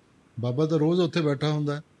 ਬਾਬਾ ਤਾਂ ਰੋਜ਼ ਉੱਥੇ ਬੈਠਾ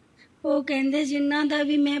ਹੁੰਦਾ। ਉਹ ਕਹਿੰਦੇ ਜਿਨ੍ਹਾਂ ਦਾ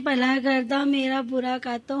ਵੀ ਮੈਂ ਭਲਾ ਕਰਦਾ ਮੇਰਾ ਬੁਰਾ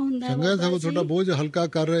ਕਾਤੋਂ ਹੁੰਦਾ। ਚੰਗਾ, ਸਗੋਂ ਤੁਹਾਡਾ ਬੋਝ ਹਲਕਾ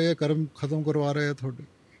ਕਰ ਰਹੇ ਆ, ਕਰਮ ਖਤਮ ਕਰਵਾ ਰਹੇ ਆ ਤੁਹਾਡੇ।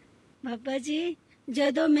 ਬਾਬਾ ਜੀ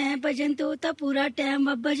ਜਦੋਂ ਮੈਂ ਭਜਨ ਤੋਂ ਤਾਂ ਪੂਰਾ ਟਾਈਮ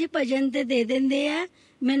ਬਾਬਾ ਜੀ ਭਜਨ ਤੇ ਦੇ ਦਿੰਦੇ ਆ।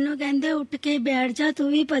 ਮੈਨੂੰ ਕਹਿੰਦੇ ਉੱਠ ਕੇ ਬੈਠ ਜਾ, ਤੂੰ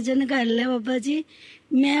ਵੀ ਭਜਨ ਕਰ ਲੈ। ਬਾਬਾ ਜੀ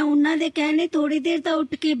ਮੈਂ ਉਹਨਾਂ ਦੇ ਕਹਿਣੇ ਥੋੜੀ ਦੇਰ ਤਾਂ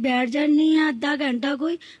ਉੱਠ ਕੇ ਬੈਠ ਜਾਂਦੀ ਹਾਂ, ਅੱਧਾ ਘੰਟਾ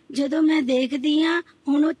ਕੋਈ। ਜਦੋਂ ਮੈਂ ਦੇਖਦੀ ਹਾਂ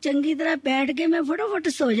ਹੁਣ ਉਹ ਚੰਗੀ ਤਰ੍ਹਾਂ ਬੈਠ ਕੇ, ਮੈਂ ਫਟਾਫਟ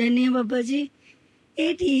ਸੋ ਜਾਂਦੀ ਹਾਂ। ਬਾਬਾ ਜੀ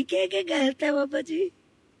ਇਹ ਠੀਕ ਹੈ ਕਿ ਗਲਤ ਹੈ? ਬਾਬਾ ਜੀ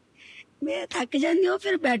ਮੈਂ ਥੱਕ ਜਾਂਦੀ, ਉਹ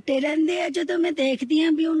ਫਿਰ ਬੈਠੇ ਰਹਿੰਦੇ ਆ। ਜਦੋਂ ਮੈਂ ਦੇਖਦੀ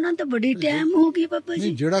ਹਾਂ ਵੀ ਉਹਨਾਂ ਤੋਂ ਬੜੀ ਟਾਈਮ ਹੋ ਗਈ। ਬਾਬਾ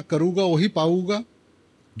ਜੀ ਜਿਹੜਾ ਕਰੂਗਾ ਉਹੀ ਪਾਊਗਾ,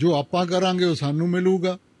 ਜੋ ਆਪਾਂ ਕਰਾਂਗੇ ਉਹ ਸਾਨੂੰ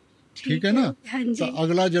ਮਿਲੂਗਾ। ठीक है ना। हाँ तो जी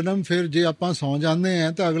अगला जन्म फिर जे ਆਪਾਂ ਸੌਂ ਜਾਂਦੇ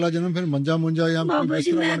हैं तो अगला जन्म फिर मंजा मुंजा या कोई ਬਾਬਾ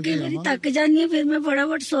ਜੀ बिस्तरा ਮੈਂ बन ਕਈ के ਵਾਰੀ आवांगे। ਥੱਕ ਜਾਂਦੀ ਹਾਂ ਫਿਰ ਮੈਂ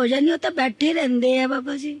ਫਟਾਫਟ ਸੋ ਜਾਂਦੀ ਹਾਂ ਉਹ ਤਾਂ ਬੈਠੇ ਰਹਿੰਦੇ ਆ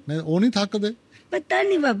ਬਾਬਾ ਜੀ नहीं वो नहीं थकदे। ਪਤਾ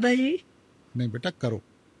ਨਹੀਂ ਬਾਬਾ ਜੀ नहीं बेटा करो।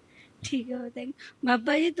 ਠੀਕ ਹੈ ਥੈਂਕ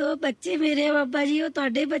ਬਾਬਾ ਜੀ ਦੋ ਬੱਚੇ ਮੇਰੇ ਆ ਬਾਬਾ ਜੀ ਉਹ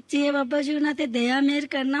ਤੁਹਾਡੇ ਬੱਚੇ ਆ ਬਾਬਾ ਜੀ ਉਹਨਾਂ ਤੇ ਦਇਆ ਮਿਹਰ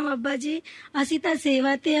ਕਰਨਾ ਬਾਬਾ ਜੀ ਅਸੀਂ ਤਾਂ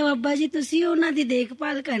ਸੇਵਾ ਤੇ ਆ ਬਾਬਾ ਜੀ ਤੁਸੀਂ ਉਹਨਾਂ ਦੀ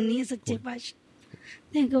ਦੇਖਭਾਲ ਕਰਨੀ ਹੈ ਸੱਚੇ ਪਾਤਸ਼ਾਹ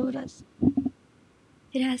ਥੈਂਕ ਯੂ ਬਰਾਸ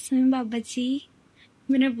रासम बाबा जी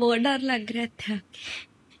मैंने बहुत डर लग रहा था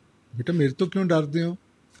बेटा मेरे तो क्यों डरते हो।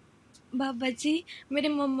 बाबा जी मेरे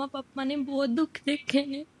मम्मा पापा ने बहुत दुख देखे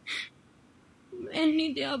ने इन्नी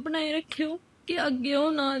दया बनाए रखियो कि अगे हो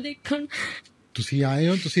ना देखन ਤੁਸੀਂ ਆਏ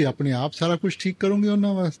ਹੋ ਤੁਸੀਂ ਆਪਣੇ ਆਪ ਸਾਰਾ ਕੁਝ ਠੀਕ ਕਰੋਗੇ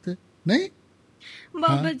ਉਹਨਾਂ ਵਾਸਤੇ ਨਹੀਂ।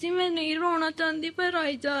 बाबा जी मैं नहीं रोना चाहती पर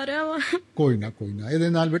आई जा रहा वा ਕੋਈ ਨਾ ਇਹਦੇ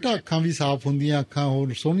ਨਾਲ ਬੇਟਾ ਅੱਖਾਂ ਵੀ ਸਾਫ਼ ਹੁੰਦੀਆਂ ਅੱਖਾਂ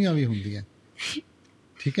ਹੋਰ ਸੋਹਣੀਆਂ ਵੀ ਹੁੰਦੀਆਂ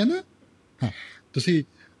ਠੀਕ ਹੈ ਨਾ। ਹਾਂ ਤੁਸੀਂ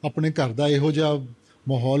ਆਪਣੇ ਘਰ ਦਾ ਇਹੋ ਜਿਹਾ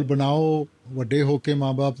ਮਾਹੌਲ ਬਣਾਓ ਵੱਡੇ ਹੋ ਕੇ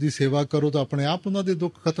ਮਾਂ-ਬਾਪ ਦੀ ਸੇਵਾ ਕਰੋ ਤਾਂ ਆਪਣੇ ਆਪ ਉਹਨਾਂ ਦੇ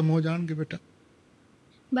ਦੁੱਖ ਖਤਮ ਹੋ ਜਾਣਗੇ ਬੇਟਾ।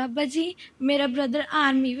 बाबा जी मेरा ब्रदर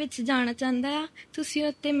आर्मी विच जाना चाहता है तुसी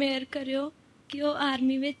उत्ते मेहर करियो कि वो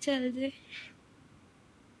आर्मी विच चल जाए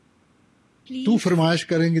तू प्लीज फरमाइश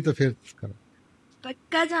करेंगी तो फिर करो।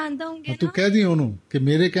 पक्का जानता होंगे तू ना ਕਹਿ ਦੀ ਉਹਨੂੰ ਕਿ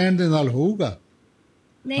ਮੇਰੇ ਕਹਿਣ ਦੇ ਨਾਲ ਹੋਊਗਾ।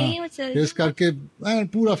 नहीं वो चल ਇਸ ਕਰਕੇ ਐਨ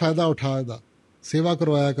ਪੂਰਾ ਫਾਇਦਾ ਉਠਾ ਇਹਦਾ ਸੇਵਾ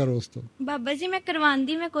ਕਰਵਾਇਆ ਕਰੋ ਉਸ ਤੋਂ। बाबा जी मैं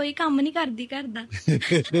करवांदी मैं कोई काम नहीं करदी घर दा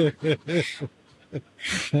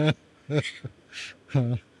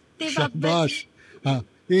ते बाबा शाबाश। जी हाँ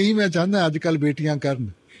यही मैं चाहता ਅੱਜ ਕੱਲ ਬੇਟੀਆਂ ਕਰਨ।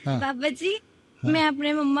 हाँ ਬਾਬਾ ਜੀ ਮੈਂ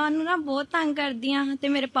ਆਪਣੇ ਮੰਮਾ ਨੂੰ ਨਾ ਬਹੁਤ ਤੰਗ ਕਰਦੀ ਆ ਤੇ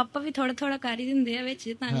ਮੇਰੇ ਪਾਪਾ ਵੀ ਥੋੜਾ ਥੋੜਾ ਕਰ ਹੀ ਦਿੰਦੇ ਆ ਵਿੱਚ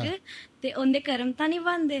ਤੰਗ ਤੇ ਉਹਦੇ ਕਰਮ ਤਾਂ ਨਹੀਂ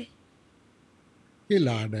ਬੰਦੇ ਇਹ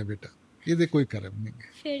ਲਾਡ ਹੈ ਬੇਟਾ ਇਹਦੇ ਕੋਈ ਕਰਮ ਨਹੀਂ ਹੈ।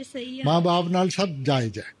 ਫਿਰ ਸਹੀ ਆ ਮਾਂ-ਬਾਪ ਨਾਲ ਸਭ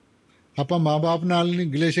ਜਾਇਜ਼ ਹੈ। ਆਪਾਂ ਮਾਂ-ਬਾਪ ਨਾਲ ਨਹੀਂ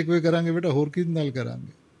ਗਿਲੇ ਸ਼ਿਕਵੇ ਕਰਾਂਗੇ ਬੇਟਾ ਹੋਰ ਕਿਹਦੇ ਨਾਲ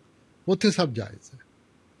ਕਰਾਂਗੇ ਉੱਥੇ ਸਭ ਜਾਇਜ਼ ਹੈ।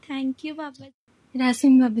 ਥੈਂਕ ਯੂ ਬਾਬਾ ਜੀ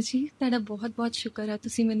ਰਾਸਿਮ ਬਾਬਾ ਜੀ ਤੁਹਾਡਾ ਬਹੁਤ ਬਹੁਤ ਸ਼ੁਕਰ ਆ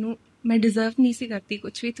ਤੁਸੀਂ ਮੈਨੂੰ ਮੈਂ ਡਿਜ਼ਰਵ ਨਹੀਂ ਸੀ ਕਰਦੀ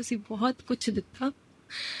ਕੁਝ ਵੀ ਤੁਸੀਂ ਬਹੁਤ ਕੁਝ ਦਿੱਤਾ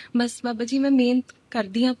ਬਸ ਬਾਬਾ ਜੀ ਮੈਂ ਮਿਹਨਤ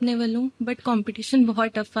ਕਰਦੀ ਹਾਂ ਆਪਣੇ ਵੱਲੋਂ ਬਟ ਕੰਪੀਟੀਸ਼ਨ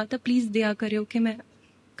ਬਹੁਤ ਟਫ ਆ ਤਾਂ ਪਲੀਜ਼ ਦਿਆ ਕਰਿਓ ਕਿ ਮੈਂ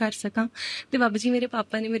ਕਰ ਸਕਾਂ ਤੇ ਬਾਬਾ ਜੀ ਮੇਰੇ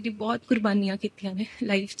ਪਾਪਾ ਨੇ ਮੇਰੀ ਬਹੁਤ ਕੁਰਬਾਨੀਆਂ ਕੀਤੀਆਂ ਨੇ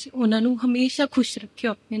ਲਾਈਫ 'ਚ ਉਹਨਾਂ ਨੂੰ ਹਮੇਸ਼ਾ ਖੁਸ਼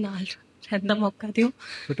ਰੱਖਿਓ ਆਪਣੇ ਨਾਲ ਰਹਿਣ ਦਾ ਮੌਕਾ ਦਿਓ।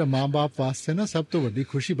 ਬੇਟਾ ਮਾਂ-ਬਾਪ ਵਾਸਤੇ ਨਾ ਸਭ ਤੋਂ ਵੱਡੀ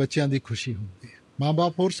ਖੁਸ਼ੀ ਬੱਚਿਆਂ ਦੀ ਖੁਸ਼ੀ ਹੁੰਦੀ ਹੈ।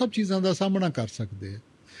 ਮਾਂ-ਬਾਪ ਹੋਰ ਸਭ ਚੀਜ਼ਾਂ ਦਾ ਸਾਹਮਣਾ ਕਰ ਸਕਦੇ ਆ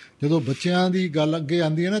ਜਦੋਂ ਬੱਚਿਆਂ ਦੀ ਗੱਲ ਅੱਗੇ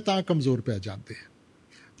ਆਉਂਦੀ ਹੈ ਨਾ ਤਾਂ ਕਮਜ਼ੋਰ ਪੈ ਜਾਂਦੇ ਆ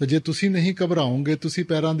ਤੇ ਜੇ ਤੁਸੀਂ ਨਹੀਂ ਘਬਰਾਓਗੇ ਤੁਸੀਂ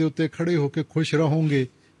ਪੈਰਾਂ ਦੇ ਉੱਤੇ ਖੜੇ ਹੋ ਕੇ ਖੁਸ਼ ਰਹੋਗੇ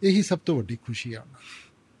ਇਹੀ ਸਭ ਤੋਂ ਵੱਡੀ ਖੁਸ਼ੀ ਆ।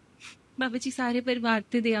 ਬਾਬਾ ਜੀ ਸਾਰੇ ਪਰਿਵਾਰ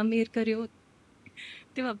ਤੇ ਦਇਆ ਮਿਹਰ ਕਰਿਓ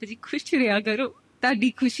ਤੇ ਬਾਬਾ ਜੀ ਖੁਸ਼ ਰਿਹਾ ਕਰੋ ਤੁਹਾਡੀ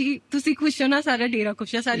ਖੁਸ਼ੀ ਤੁਸੀਂ ਖੁਸ਼ ਹੋ ਨਾ ਸਾਰਾ ਡੇਰਾ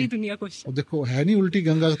ਖੁਸ਼ ਆ ਸਾਰੀ ਦੁਨੀਆ ਖੁਸ਼ ਉਹ ਦੇਖੋ ਹੈ ਨਹੀਂ ਉਲਟੀ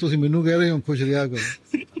ਗੰਗਾ ਤੁਸੀਂ ਮੈਨੂੰ ਕਹਿ ਰਹੇ ਹੋ ਖੁਸ਼ ਰਿਹਾ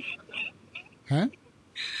ਕਰੋ ਹੈ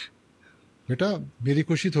ਬੇਟਾ ਮੇਰੀ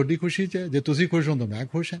ਖੁਸ਼ੀ ਤੁਹਾਡੀ ਖੁਸ਼ੀ 'ਚ ਹੈ ਜੇ ਤੁਸੀਂ ਖੁਸ਼ ਹੋ ਤਾਂ ਮੈਂ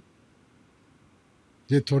ਖੁਸ਼ ਹਾਂ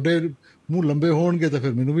ਜੇ ਤੁਹਾਡੇ ਮੂੰਹ ਲੰਬੇ ਹੋਣਗੇ ਤਾਂ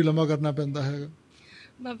ਫਿਰ ਮੈਨੂੰ ਵੀ ਲੰਬਾ ਕਰਨਾ ਪੈਂਦਾ ਹੈਗਾ।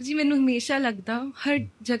 ਬਾਬਾ ਜੀ ਮੈਨੂੰ ਹਮੇਸ਼ਾ ਲੱਗਦਾ ਹਰ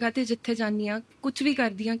ਜਗ੍ਹਾ ਤੇ ਜਿੱਥੇ ਜਾਂਦੀ ਹਾਂ ਕੁਝ ਵੀ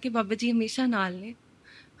ਕਰਦੀ ਹਾਂ ਕਿ ਬਾਬਾ ਜੀ ਹਮੇਸ਼ਾ ਨਾਲ ਨੇ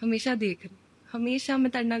ਹਮੇਸ਼ਾ ਦੇਖ ਰਹੇ ਹਮੇਸ਼ਾ ਮੈਂ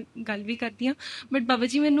ਤੁਹਾਡੇ ਨਾਲ ਗੱਲ ਵੀ ਕਰਦੀ ਹਾਂ ਬਟ ਬਾਬਾ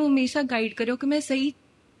ਜੀ ਮੈਨੂੰ ਹਮੇਸ਼ਾ ਗਾਈਡ ਕਰਿਓ ਕਿ ਮੈਂ ਸਹੀ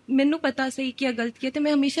ਮੈਨੂੰ ਪਤਾ ਸਹੀ ਕੀ ਗਲਤੀ ਹੈ ਤੇ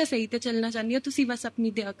ਮੈਂ ਹਮੇਸ਼ਾ ਸਹੀ ਤੇ ਚੱਲਣਾ ਚਾਹੁੰਦੀ ਹਾਂ ਤੁਸੀਂ ਬਸ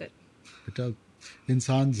ਆਪਣੀ ਦਇਆ ਕਰੋ। ਬੇਟਾ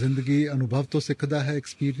ਇਨਸਾਨ ਜ਼ਿੰਦਗੀ ਅਨੁਭਵ ਤੋਂ ਸਿੱਖਦਾ ਹੈ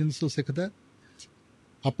ਐਕਸਪੀਰੀਅੰਸ ਤੋਂ ਸਿੱਖਦਾ ਹੈ।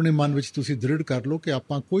 ਆਪਣੇ ਮਨ ਵਿੱਚ ਤੁਸੀਂ ਦ੍ਰਿੜ ਕਰ ਲਓ ਕਿ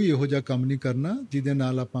ਆਪਾਂ ਕੋਈ ਇਹੋ ਜਿਹਾ ਕੰਮ ਨਹੀਂ ਕਰਨਾ ਜਿਹਦੇ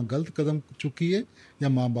ਨਾਲ ਆਪਾਂ ਗਲਤ ਕਦਮ ਚੁੱਕੀਏ ਜਾਂ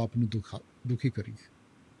ਮਾਂ-ਬਾਪ ਨੂੰ ਦੁਖੀ ਕਰੀਏ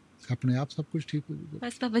ਆਪਣੇ ਆਪ ਸਭ ਕੁਝ ਠੀਕ ਹੋ ਜਾਊਗਾ।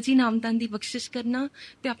 ਬਸ ਬਾਬਾ ਜੀ ਨਾਮਦਾਨ ਦੀ ਬਖਸ਼ਿਸ਼ ਕਰਨਾ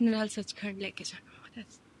ਤੇ ਆਪਣੇ ਨਾਲ ਸੱਚਖੰਡ ਲੈ ਕੇ ਜਾਣਾ।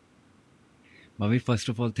 बाबा जी first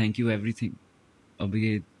of all thank you everything अब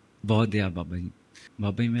ये बहुत दया बाबा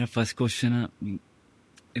जी मेरा फर्स्ट क्वेश्चन है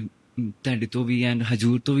ਤੁਹਾਡੇ ਤੋਂ ਵੀ ਐਂਡ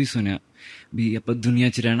ਹਜੂਰ ਤੋਂ ਵੀ ਸੁਣਿਆ ਵੀ ਆਪਾਂ ਦੁਨੀਆ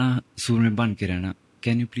 'ਚ ਰਹਿਣਾ ਸੂਰਮੇ ਬਣ ਕੇ ਰਹਿਣਾ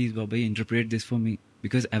can you please Baba ji interpret this for me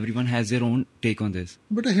because everyone has their own take on this.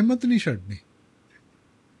 ਬੇਟਾ ਹਿੰਮਤ ਨਹੀਂ ਛੱਡਣੀ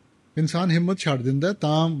ਇਨਸਾਨ ਹਿੰਮਤ ਛੱਡ ਦਿੰਦਾ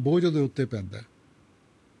ਤਾਂ ਬੋਝ ਉਹਦੇ ਉੱਤੇ ਪੈਂਦਾ।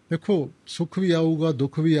 ਦੇਖੋ ਸੁੱਖ ਵੀ ਆਊਗਾ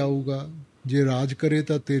ਦੁੱਖ ਵੀ ਆਊਗਾ ਜੇ ਰਾਜ ਕਰੇ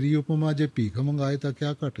ਤਾਂ ਤੇਰੀ ਉਪਮਾ ਜੇ ਭੀਖ ਮੰਗਾਏ ਤਾਂ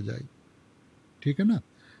ਕਿਆ ਘਟ ਜਾਏ ਠੀਕ ਹੈ ਨਾ।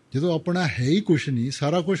 ਜਦੋਂ ਆਪਣਾ ਹੈ ਹੀ ਕੁਛ ਨਹੀਂ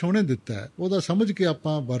ਸਾਰਾ ਕੁਛ ਉਹਨੇ ਦਿੱਤਾ ਹੈ ਉਹਦਾ ਸਮਝ ਕੇ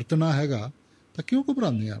ਆਪਾਂ ਵਰਤਣਾ ਹੈਗਾ ਤਾਂ ਕਿਉਂ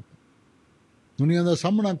ਘਬਰਾਉਂਦੇ ਆ। ਦੁਨੀਆ ਦਾ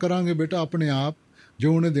ਸਾਹਮਣਾ ਕਰਾਂਗੇ ਬੇਟਾ ਆਪਣੇ ਆਪ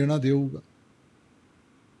ਜੋ ਉਹਨੇ ਦੇਣਾ ਦੇਊਗਾ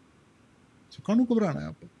ਸੋ ਕਾਹਨੂੰ ਘਬਰਾਉਣਾ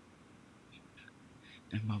ਆਪਾਂ।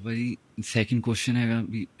 ਬਾਬਾ ਜੀ ਸੈਕਿੰਡ ਕੁਐਸਚਨ ਹੈਗਾ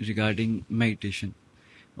ਵੀ regarding meditation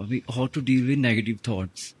we how to deal with negative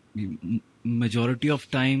thoughts majority of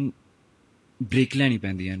time break ਲੈਣੀ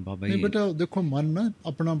ਪੈਂਦੀ ਹੈ ਬਾਬਾ ਜੀ। ਨਹੀਂ ਬੇਟਾ ਦੇਖੋ ਮਨ ਨਾ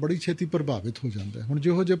ਆਪਣਾ ਬੜੀ ਛੇਤੀ ਪ੍ਰਭਾਵਿਤ ਹੋ ਜਾਂਦਾ ਹੁਣ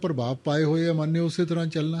ਜਿਹੋ ਜਿਹੇ ਪ੍ਰਭਾਵ ਪਾਏ ਹੋਏ ਆ ਮਨ ਨੇ ਉਸੇ ਤਰ੍ਹਾਂ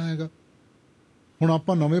ਚੱਲਣਾ ਹੈਗਾ। ਹੁਣ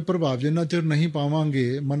ਆਪਾਂ ਨਵੇਂ ਪ੍ਰਭਾਵ ਜਿੰਨਾ ਚਿਰ ਨਹੀਂ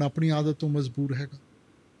ਪਾਵਾਂਗੇ ਮਨ ਆਪਣੀ ਆਦਤ ਤੋਂ ਮਜਬੂਰ ਹੈਗਾ।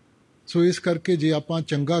 ਸੋ ਇਸ ਕਰਕੇ ਜੇ ਆਪਾਂ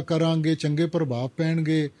ਚੰਗਾ ਕਰਾਂਗੇ ਚੰਗੇ ਪ੍ਰਭਾਵ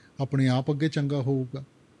ਪੈਣਗੇ ਆਪਣੇ ਆਪ ਅੱਗੇ ਚੰਗਾ ਹੋਊਗਾ।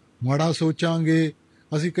 ਮਾੜਾ ਸੋਚਾਂਗੇ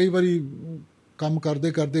ਅਸੀਂ ਕਈ ਵਾਰੀ ਕੰਮ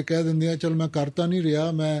ਕਰਦੇ ਕਰਦੇ ਕਹਿ ਦਿੰਦੇ ਹਾਂ ਚਲ ਮੈਂ ਕਰ ਤਾਂ ਨਹੀਂ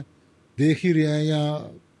ਰਿਹਾ ਮੈਂ ਦੇਖ ਹੀ ਰਿਹਾ ਜਾਂ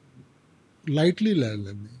ਲਾਈਟਲੀ ਲੈ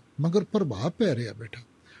ਲੈਂਦੇ, ਮਗਰ ਪ੍ਰਭਾਵ ਪੈ ਰਿਹਾ ਬੇਟਾ,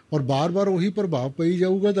 ਔਰ ਬਾਰ-ਬਾਰ ਉਹੀ ਪ੍ਰਭਾਵ ਪਈ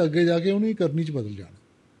ਜਾਊਗਾ ਤਾਂ ਅੱਗੇ ਜਾ ਕੇ ਉਹਨੂੰ ਹੀ ਕਰਨੀ 'ਚ ਬਦਲ ਜਾਣਾ।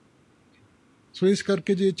 ਸੋ ਇਸ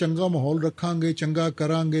ਕਰਕੇ ਜੇ ਚੰਗਾ ਮਾਹੌਲ ਰੱਖਾਂਗੇ, ਚੰਗਾ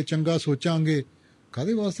ਕਰਾਂਗੇ, ਚੰਗਾ ਸੋਚਾਂਗੇ,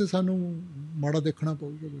 ਕਾਹਦੇ ਵਾਸਤੇ ਸਾਨੂੰ ਮਾੜਾ ਦੇਖਣਾ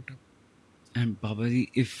ਪਊਗਾ ਬੇਟਾ। And Baba ji,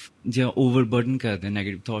 if they are overburdened ਕਰਦੇ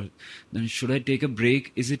negative thought, then should I take a break?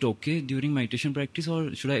 Is it okay during meditation practice, or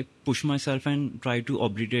should I push myself and try to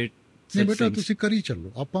obliterate ਨਹੀਂ such ਬੇਟਾ, things? ਤੁਸੀਂ ਕਰੀ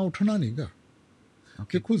ਚੱਲੋ, ਆਪਾਂ ਉੱਠਣਾ ਨਹੀਂਗਾ।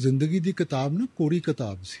 ਦੇਖੋ, ਜ਼ਿੰਦਗੀ ਦੀ ਕਿਤਾਬ ਨਾ ਕੋਰੀ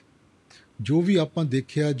ਕਿਤਾਬ ਸੀ। ਜੋ ਵੀ ਆਪਾਂ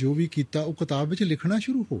ਦੇਖਿਆ, ਜੋ ਵੀ ਕੀਤਾ, ਉਹ ਕਿਤਾਬ ਵਿੱਚ ਲਿਖਣਾ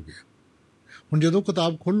ਸ਼ੁਰੂ ਹੋ ਗਿਆ। ਹੁਣ ਜਦੋਂ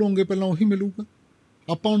ਕਿਤਾਬ ਖੋਲ੍ਹੋਗੇ ਪਹਿਲਾਂ ਉਹੀ ਮਿਲੂਗਾ,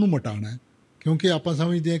 ਆਪਾਂ ਉਹਨੂੰ ਮਟਾਉਣਾ, ਕਿਉਂਕਿ ਆਪਾਂ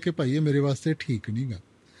ਸਮਝਦੇ ਹਾਂ ਕਿ ਭਾਈ ਇਹ ਮੇਰੇ ਵਾਸਤੇ ਠੀਕ ਨਹੀਂ ਗਾ।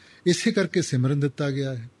 ਇਸੇ ਕਰਕੇ ਸਿਮਰਨ ਦਿੱਤਾ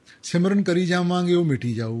ਗਿਆ ਹੈ। ਸਿਮਰਨ ਕਰੀ ਜਾਵਾਂਗੇ, ਉਹ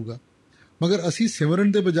ਮਿਟੀ ਜਾਊਗਾ। ਮਗਰ ਅਸੀਂ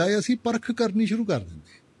ਸਿਮਰਨ ਦੇ ਬਜਾਏ ਅਸੀਂ ਪਰਖ ਕਰਨੀ ਸ਼ੁਰੂ ਕਰ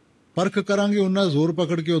ਦਿੰਦੇ। ਪਰਖ ਕਰਾਂਗੇ, ਉਹਨਾਂ ਜ਼ੋਰ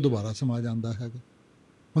ਪਕੜ ਕੇ ਉਹ ਦੁਬਾਰਾ ਸਮਾ ਜਾਂਦਾ ਹੈਗਾ।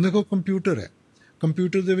 ਹੁਣ ਦੇਖੋ, ਕੰਪਿਊਟਰ ਹੈ,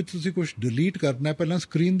 ਕੰਪਿਊਟਰ ਦੇ ਵਿੱਚ ਤੁਸੀਂ ਕੁਛ ਡਿਲੀਟ ਕਰਨਾ, ਪਹਿਲਾਂ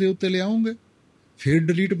ਸਕਰੀਨ ਦੇ ਉੱਤੇ ਲਿਆਓਗੇ, ਫਿਰ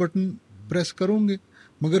ਡਿਲੀਟ ਬਟਨ ਪ੍ਰੈਸ ਕਰੋਗੇ।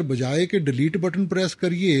 ਮਗਰ ਬਜਾਏ ਕਿ ਡਿਲੀਟ ਬਟਨ ਪ੍ਰੈਸ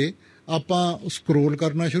ਕਰੀਏ, ਆਪਾਂ ਸਕਰੋਲ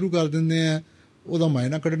ਕਰਨਾ ਸ਼ੁਰੂ ਕਰ ਦਿੰਦੇ ਹਾਂ, ਉਹਦਾ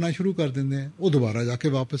ਮਾਇਨਾ ਕੱਢਣਾ ਸ਼ੁਰੂ ਕਰ ਦਿੰਦੇ ਹਾਂ, ਉਹ ਦੁਬਾਰਾ ਜਾ ਕੇ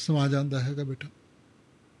ਵਾਪਸ ਸਮਾ ਜਾਂਦਾ ਹੈਗਾ ਬੇਟਾ।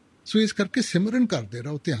 ਸੋ ਇਸ ਕਰਕੇ ਸਿਮਰਨ ਕਰਦੇ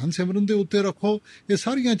ਰਹੋ, ਧਿਆਨ ਸਿਮਰਨ ਦੇ ਉੱਤੇ ਰੱਖੋ, ਇਹ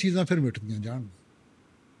ਸਾਰੀਆਂ ਚੀਜ਼ਾਂ ਫਿਰ ਮਿਟਦੀਆਂ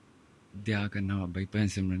ਜਾਣਗੀਆਂ। ਦਿਆ ਕਰਨਾ ਬਾਬਾ ਜੀ ਭੈਣ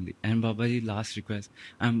ਸਿਮਰਨ ਦੀ। And Baba ji, last request,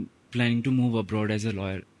 I am planning to move abroad as a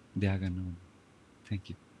lawyer. ਦਿਆ ਕਰਨਾ।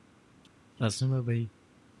 Thank you. ਦੱਸੋ ਬਾਬਾ ਜੀ,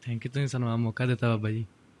 ਥੈਂਕ ਯੂ, ਤੁਸੀਂ ਸਾਨੂੰ ਆ ਮੌਕਾ ਦਿੱਤਾ ਬਾਬਾ ਜੀ।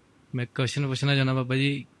 ਮੈਂ ਕੁਐਸਚਨ ਪੁੱਛਣਾ ਚਾਹੁੰਦਾ ਬਾਬਾ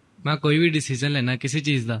ਜੀ, ਮੈਂ ਕੋਈ ਵੀ ਡਿਸੀਜ਼ਨ ਲੈਣਾ ਕਿਸੇ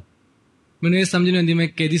ਚੀਜ਼ ਦਾ, ਮੈਨੂੰ ਇਹ ਸਮਝ ਨਹੀਂ ਆਉਂਦੀ ਮੈਂ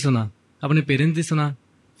ਕਿਹਦੀ ਸੁਣਾ, ਆਪਣੇ ਪੇਰੈਂਟਸ ਦੀ ਸੁਣਾ,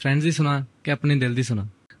 ਫਰੈਂਡਸ ਦੀ ਸੁਣਾ, ਕਿ ਆਪਣੇ ਦਿਲ ਦੀ ਸੁਣਾ।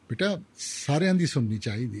 ਬੇਟਾ, ਸਾਰਿਆਂ ਦੀ ਸੁਣਨੀ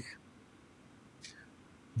ਚਾਹੀਦੀ ਹੈ।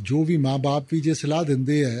 ਜੋ ਵੀ ਮਾਂ ਬਾਪ ਵੀ ਜੇ ਸਲਾਹ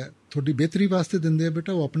ਦਿੰਦੇ ਹੈ, ਤੁਹਾਡੀ ਬਿਹਤਰੀ ਵਾਸਤੇ ਦਿੰਦੇ ਆ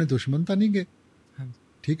ਬੇਟਾ, ਉਹ ਆਪਣੇ ਦੁਸ਼ਮਣ ਤਾਂ ਨਹੀਂ ਗਏ।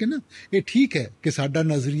 ਠੀਕ ਹੈ ਨਾ। ਇਹ ਠੀਕ ਹੈ ਕਿ ਸਾਡਾ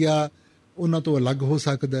ਨਜ਼ਰੀਆ ਉਹਨਾਂ ਤੋਂ ਅਲੱਗ ਹੋ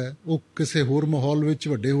ਸਕਦਾ ਹੈ। ਉਹ ਕਿਸੇ ਹੋਰ ਮਾਹੌਲ ਵਿੱਚ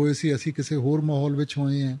ਵੱਡੇ ਹੋਏ ਸੀ, ਅਸੀਂ ਕਿਸੇ ਹੋਰ ਮਾਹੌਲ ਵਿੱਚ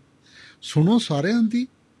ਹੋਏ ਹਾਂ। ਸੁਣੋ ਸਾਰਿਆਂ ਦੀ,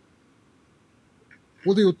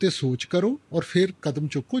 ਉਹਦੇ ਉੱਤੇ ਸੋਚ ਕਰੋ, ਔਰ ਫਿਰ ਕਦਮ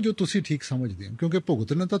ਚੁੱਕੋ ਜੋ ਤੁਸੀਂ ਠੀਕ ਸਮਝਦੇ ਹੋ, ਕਿਉਂਕਿ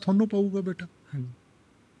ਭੁਗਤਣਾ ਤਾਂ ਤੁਹਾਨੂੰ ਪਊਗਾ ਬੇਟਾ।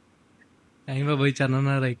 ਐਂ ਬਾਬਾ ਜੀ ਚਰਨਾਂ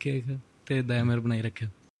ਨਾਲ ਰਹਿ ਕੇ ਤੇ ਦਇਆ ਮੇਹਰ ਬਣਾਈ ਰੱਖਿਓ।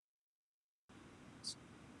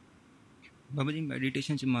 ਬਾਬਾ ਜੀ,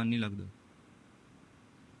 ਮੈਡੀਟੇਸ਼ਨ 'ਚ ਮਨ ਨਹੀਂ ਲੱਗਦਾ।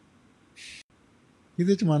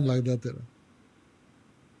 ਇਹਦੇ 'ਚ ਮਨ ਲੱਗਦਾ ਤੇਰਾ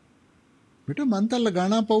ਬੇਟਾ? ਮਨ ਤਾਂ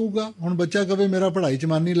ਲਗਾਉਣਾ ਪਊਗਾ। ਹੁਣ ਬੱਚਾ ਕਵੇ ਮੇਰਾ ਪੜ੍ਹਾਈ 'ਚ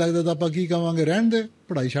ਮਨ ਨਹੀਂ ਲੱਗਦਾ, ਤਾਂ ਆਪਾਂ ਕੀ ਕਵਾਂਗੇ? ਰਹਿਣ ਦੇ,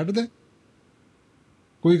 ਪੜ੍ਹਾਈ ਛੱਡ ਦੇ।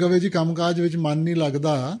 ਕੋਈ ਕਵੇ ਜੀ ਕੰਮਕਾਜ ਵਿੱਚ ਮਨ ਨਹੀਂ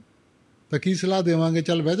ਲੱਗਦਾ, ਤਾਂ ਕੀ ਸਲਾਹ ਦੇਵਾਂਗੇ?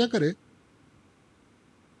 ਚੱਲ ਬਹਿ ਜਾ ਘਰੇ।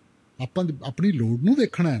 ਆਪਾਂ ਆਪਣੀ ਲੋੜ ਨੂੰ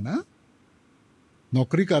ਦੇਖਣਾ ਹੈ ਨਾ।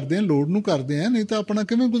 ਨੌਕਰੀ ਕਰਦੇ ਹਾਂ, ਲੋੜ ਨੂੰ ਕਰਦੇ ਹਾਂ, ਨਹੀਂ ਤਾਂ ਆਪਣਾ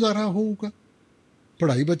ਕਿਵੇਂ ਗੁਜ਼ਾਰਾ ਹੋਊਗਾ?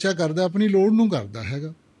 ਪੜ੍ਹਾਈ ਬੱਚਾ ਕਰਦਾ ਆਪਣੀ ਲੋੜ ਨੂੰ ਕਰਦਾ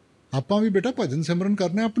ਹੈਗਾ। ਆਪਾਂ ਵੀ ਬੇਟਾ ਭਜਨ ਸਿਮਰਨ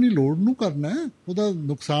ਕਰਨਾ, ਆਪਣੀ ਲੋੜ ਨੂੰ ਕਰਨਾ। ਉਹਦਾ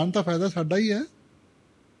ਨੁਕਸਾਨ ਤਾਂ ਫਾਇਦਾ ਸਾਡਾ ਹੀ ਹੈ।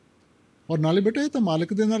 ਔਰ ਨਾਲੇ ਬੇਟਾ, ਇਹ ਤਾਂ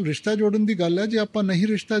ਮਾਲਕ ਦੇ ਨਾਲ ਰਿਸ਼ਤਾ ਜੋੜਨ ਦੀ ਗੱਲ ਹੈ। ਜੇ ਆਪਾਂ ਨਹੀਂ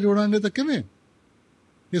ਰਿਸ਼ਤਾ ਜੋੜਾਂਗੇ ਤਾਂ ਕਿਵੇਂ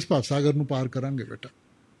ਇਸ ਭਵਸਾਗਰ ਨੂੰ ਪਾਰ ਕਰਾਂਗੇ ਬੇਟਾ?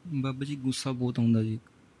 ਬਾਬਾ ਜੀ, ਗੁੱਸਾ ਬਹੁਤ ਆਉਂਦਾ ਜੀ।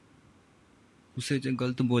 ਗੁੱਸੇ 'ਚ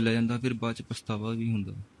ਗਲਤ ਬੋਲਿਆ ਜਾਂਦਾ, ਫਿਰ ਬਾਅਦ 'ਚ ਪਛਤਾਵਾ ਵੀ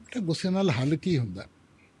ਹੁੰਦਾ। ਬੇਟਾ, ਗੁੱਸੇ ਨਾਲ ਹੱਲ ਕੀ ਹੁੰਦਾ?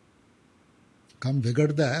 ਕੰਮ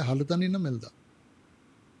ਵਿਗੜਦਾ ਹੈ, ਹੱਲ ਤਾਂ ਨਹੀਂ ਨਾ ਮਿਲਦਾ।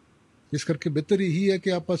 ਇਸ ਕਰਕੇ ਬਿਹਤਰ ਇਹੀ ਹੈ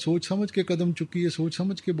ਕਿ ਆਪਾਂ ਸੋਚ ਸਮਝ ਕੇ ਕਦਮ ਚੁੱਕੀਏ, ਸੋਚ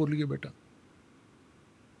ਸਮਝ ਕੇ ਬੋਲੀਏ ਬੇਟਾ।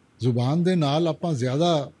 ਜ਼ੁਬਾਨ ਦੇ ਨਾਲ ਆਪਾਂ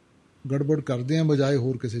ਜ਼ਿਆਦਾ ਗੜਬੜ ਕਰਦੇ ਹਾਂ ਬਜਾਏ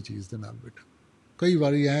ਹੋਰ ਕਿਸੇ ਚੀਜ਼ ਦੇ ਨਾਲ ਬੇਟਾ। ਕਈ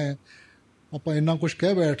ਵਾਰੀ ਆਪਾਂ ਇੰਨਾ ਕੁਛ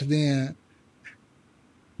ਕਹਿ ਬੈਠਦੇ ਹਾਂ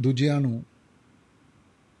ਦੂਜਿਆਂ ਨੂੰ।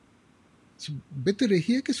 ਬਿਹਤਰ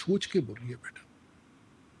ਇਹੀ ਹੈ ਕਿ ਸੋਚ ਕੇ ਬੋਲੀਏ ਬੇਟਾ।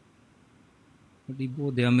 ਤੁਹਾਡੀ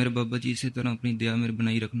ਬਹੁਤ ਦਇਆ ਮੇਰੇ ਬਾਬਾ ਜੀ, ਇਸੇ ਤਰ੍ਹਾਂ ਆਪਣੀ ਦਇਆ ਮੇਰੇ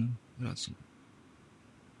ਬਣਾਈ ਰੱਖਣਾ। ਰਾਸੂ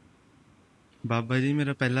ਬਾਬਾ ਜੀ,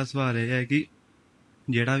 ਮੇਰਾ ਪਹਿਲਾ ਸਵਾਲ ਇਹ ਹੈ ਕਿ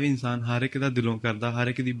ਜਿਹੜਾ ਵੀ ਇਨਸਾਨ ਹਰ ਇੱਕ ਦਾ ਦਿਲੋਂ ਕਰਦਾ, ਹਰ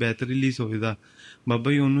ਇੱਕ ਦੀ ਬਿਹਤਰੀ ਲਈ ਸੋਚਦਾ,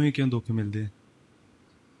 ਬਾਬਾ ਜੀ ਉਹਨੂੰ ਹੀ ਕਿਉਂ ਦੁੱਖ ਮਿਲਦੇ ਆ?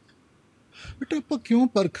 ਬੇਟਾ, ਆਪਾਂ ਕਿਉਂ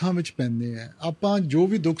ਪਰਖਾਂ ਵਿੱਚ ਪੈਂਦੇ ਆ? ਆਪਾਂ ਜੋ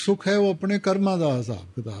ਵੀ ਦੁੱਖ ਸੁੱਖ ਹੈ ਉਹ ਆਪਣੇ ਕਰਮਾਂ ਦਾ ਹਿਸਾਬ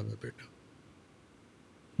ਕਿਤਾਬ ਹੈ ਬੇਟਾ।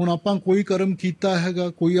 ਹੁਣ ਆਪਾਂ ਕੋਈ ਕਰਮ ਕੀਤਾ ਹੈਗਾ,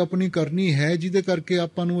 ਕੋਈ ਆਪਣੀ ਕਰਨੀ ਹੈ ਜਿਹਦੇ ਕਰਕੇ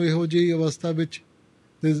ਆਪਾਂ ਨੂੰ ਇਹੋ ਜਿਹੀ ਅਵਸਥਾ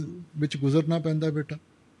ਵਿੱਚ ਗੁਜ਼ਰਨਾ ਪੈਂਦਾ ਬੇਟਾ।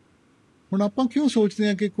 ਹੁਣ ਆਪਾਂ ਕਿਉਂ ਸੋਚਦੇ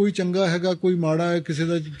ਹਾਂ ਕਿ ਕੋਈ ਚੰਗਾ ਹੈਗਾ, ਕੋਈ ਮਾੜਾ ਹੈ, ਕਿਸੇ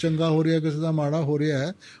ਦਾ ਚੰਗਾ ਹੋ ਰਿਹਾ, ਕਿਸੇ ਦਾ ਮਾੜਾ ਹੋ ਰਿਹਾ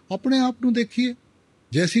ਹੈ? ਆਪਣੇ ਆਪ ਨੂੰ ਦੇਖੀਏ,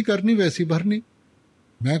 ਜੈਸੀ ਕਰਨੀ ਵੈਸੀ ਭਰਨੀ।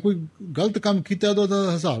 ਮੈਂ ਕੋਈ ਗਲਤ ਕੰਮ ਕੀਤਾ ਤਾਂ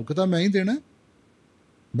ਉਹਦਾ ਹਿਸਾਬ ਕਿਤਾਬ ਮੈਂ ਹੀ ਦੇਣਾ।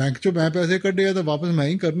 ਬੈਂਕ 'ਚੋਂ ਮੈਂ ਪੈਸੇ ਕੱਢੇ ਆ ਤਾਂ ਵਾਪਸ ਮੈਂ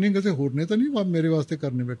ਹੀ ਕਰਨੀ, ਕਿਸੇ ਹੋਰ ਨੇ ਤਾਂ ਨਹੀਂ ਮੇਰੇ ਵਾਸਤੇ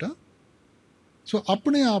ਕਰਨੇ ਬੇਟਾ। ਸੋ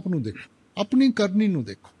ਆਪਣੇ ਆਪ ਨੂੰ ਦੇਖੋ, ਆਪਣੀ ਕਰਨੀ ਨੂੰ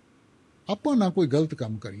ਦੇਖੋ। ਆਪਾਂ ਨਾ ਕੋਈ ਗਲਤ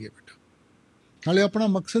ਕੰਮ ਕਰੀਏ ਬੇਟਾ। ਨਾਲੇ ਆਪਣਾ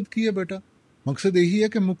ਮਕਸਦ ਕੀ ਹੈ ਬੇਟਾ? ਮਕਸਦ ਇਹੀ ਹੈ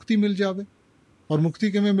ਕਿ ਮੁਕਤੀ ਮਿਲ ਜਾਵੇ। ਔਰ ਮੁਕਤੀ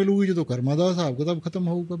ਕਿਵੇਂ ਮਿਲੂਗੀ? ਜਦੋਂ ਕਰਮਾਂ ਦਾ ਹਿਸਾਬ ਕਿਤਾਬ ਖਤਮ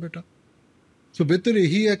ਹੋਊਗਾ ਬੇਟਾ। ਸੋ ਬਿਹਤਰ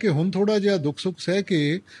ਇਹੀ ਹੈ ਕਿ ਹੁਣ ਥੋੜ੍ਹਾ ਜਿਹਾ ਦੁੱਖ ਸੁੱਖ ਸਹਿ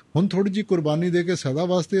ਕੇ, ਹੁਣ ਥੋੜ੍ਹੀ ਜਿਹੀ ਕੁਰਬਾਨੀ ਦੇ ਕੇ ਸਦਾ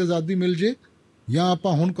ਵਾਸਤੇ ਆਜ਼ਾਦੀ ਮਿਲ ਜੇ, ਜਾਂ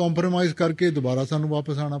ਆਪਾਂ ਹੁਣ ਕੰਪਰੋਮਾਈਜ਼ ਕਰਕੇ ਦੁਬਾਰਾ ਸਾਨੂੰ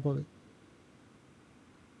ਵਾਪਸ ਆਉਣਾ ਪਵੇ।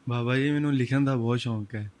 ਬਾਬਾ ਜੀ, ਮੈਨੂੰ ਲਿਖਣ ਦਾ ਬਹੁਤ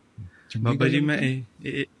ਸ਼ੌਂਕ ਹੈ। ਬਾਬਾ ਜੀ, ਮੈਂ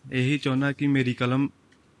ਇਹੀ ਚਾਹੁੰਦਾ ਕਿ ਮੇਰੀ ਕਲਮ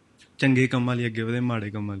ਚੰਗੇ ਕੰਮਾਂ ਲਈ ਅੱਗੇ ਵਧੇ, ਮਾੜੇ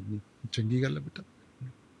ਕੰਮਾਂ ਲਈ। ਚੰਗੀ ਗੱਲ ਹੈ ਬੇਟਾ।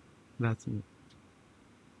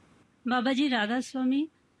 ਬਾਬਾ ਜੀ ਰਾਧਾ ਸਵਾਮੀ,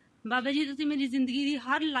 ਬਾਬਾ ਜੀ ਤੁਸੀਂ ਮੇਰੀ ਜ਼ਿੰਦਗੀ ਦੀ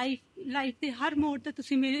ਹਰ ਲਾਈਫ ਦੇ ਹਰ ਮੋੜ ਤੇ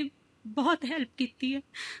ਤੁਸੀਂ ਮੇਰੀ ਬਹੁਤ ਹੈਲਪ ਕੀਤੀ ਹੈ।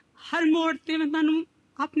 ਹਰ ਮੋੜ ਤੇ ਮੈਂ ਤੁਹਾਨੂੰ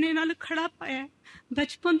ਆਪਣੇ ਨਾਲ ਖੜਾ ਪਾਇਆ,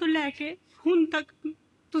 ਬਚਪਨ ਤੋਂ ਲੈ ਕੇ ਹੁਣ ਤੱਕ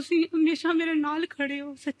ਤੁਸੀਂ ਹਮੇਸ਼ਾ ਮੇਰੇ ਨਾਲ ਖੜੇ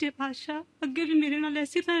ਹੋ। ਸੱਚੇ ਪਾਤਸ਼ਾਹ ਅੱਗੇ ਵੀ ਮੇਰੇ ਨਾਲ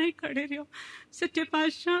ਇਸੇ ਤਰ੍ਹਾਂ ਹੀ ਖੜੇ ਰਹੋ। ਸੱਚੇ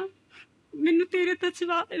ਪਾਤਸ਼ਾਹ ਮੈਨੂੰ ਤੇਰੇ ਤੋਂ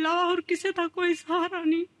ਇਲਾਵਾ ਹੋਰ ਕਿਸੇ ਦਾ ਕੋਈ ਸਹਾਰਾ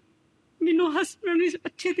ਨਹੀਂ। ਮੈਨੂੰ ਹਸਬੈਂਡ ਵੀ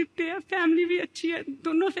ਅੱਛੇ ਦਿੱਤੇ ਆ, ਫੈਮਿਲੀ ਵੀ ਅੱਛੀ ਹੈ,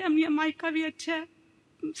 ਦੋਨੋਂ ਫੈਮਲੀਆਂ, ਮਾਇਕਾ ਵੀ ਅੱਛਾ ਹੈ,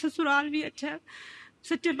 ਸਸੁਰਾਲ ਵੀ ਅੱਛਾ ਹੈ।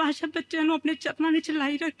 ਸੱਚੇ ਪਾਤਸ਼ਾਹ ਬੱਚਿਆਂ ਨੂੰ ਆਪਣੇ ਚਰਨਾਂ ਵਿੱਚ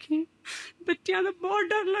ਲਾਈ ਰੱਖੀ। ਬੱਚਿਆਂ ਦਾ ਬਹੁਤ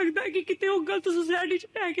ਡਰ ਲੱਗਦਾ ਕਿ ਕਿਤੇ ਉਹ ਗਲਤ ਸੁਸਾਇਟੀ 'ਚ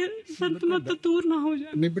ਪੈ ਕੇ ਸੰਤਮਤ ਤੋਂ ਦੂਰ ਨਾ ਹੋ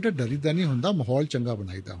ਜਾਣ। ਨਹੀਂ ਬੇਟਾ, ਡਰੀਦਾ ਨਹੀਂ ਹੁੰਦਾ, ਮਾਹੌਲ ਚੰਗਾ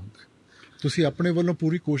ਬਣਾਈਦਾ ਹੁੰਦਾ। ਤੁਸੀਂ ਆਪਣੇ ਵੱਲੋਂ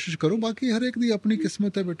ਪੂਰੀ ਕੋਸ਼ਿਸ਼ ਕਰੋ, ਬਾਕੀ ਹਰੇਕ ਦੀ ਆਪਣੀ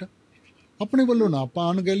ਕਿਸਮਤ ਹੈ ਬੇਟਾ। ਆਪਣੇ ਵੱਲੋਂ ਨਾ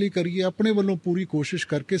ਆਪਾਂ ਅਣਗਹਿਲੀ ਕਰੀਏ, ਆਪਣੇ ਵੱਲੋਂ ਪੂਰੀ ਕੋਸ਼ਿਸ਼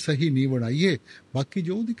ਕਰਕੇ ਸਹੀ ਨਹੀਂ ਬਣਾਈਏ, ਬਾਕੀ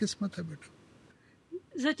ਜੋ ਉਹਦੀ ਕਿਸਮਤ ਹੈ ਬੇਟਾ।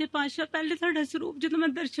 ਸੱਚੇ ਪਾਤਸ਼ਾਹ ਪਹਿਲੇ ਤੁਹਾਡਾ ਸਰੂਪ ਜਦੋਂ ਮੈਂ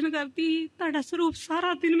ਦਰਸ਼ਨ ਕਰਦੀ ਸੀ, ਤੁਹਾਡਾ ਸਰੂਪ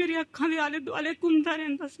ਸਾਰਾ ਦਿਨ ਮੇਰੀ ਅੱਖਾਂ ਦੇ ਆਲੇ ਦੁਆਲੇ ਘੁੰਮਦਾ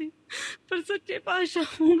ਰਹਿੰਦਾ ਸੀ, ਪਰ ਸੱਚੇ ਪਾਤਸ਼ਾਹ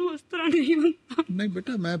ਹੁਣ ਉਸ ਤਰ੍ਹਾਂ ਨਹੀਂ ਹੁੰਦਾ। ਨਹੀਂ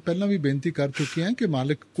ਬੇਟਾ, ਮੈਂ ਪਹਿਲਾਂ ਵੀ ਬੇਨਤੀ ਕਰ ਚੁੱਕੀ ਹਾਂ ਕਿ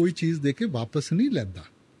ਮਾਲਿਕ ਕੋਈ ਚੀਜ਼ ਦੇ ਕੇ ਵਾਪਸ ਨਹੀਂ ਲੈਂਦਾ।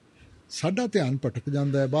 ਸਾਡਾ ਧਿਆਨ ਭਟਕ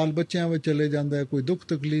ਜਾਂਦਾ ਹੈ, ਬਾਲ ਬੱਚਿਆਂ ਵਿੱਚ ਚਲੇ ਜਾਂਦਾ ਹੈ, ਕੋਈ ਦੁੱਖ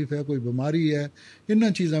ਤਕਲੀਫ ਹੈ, ਕੋਈ ਬਿਮਾਰੀ ਹੈ, ਇਹਨਾਂ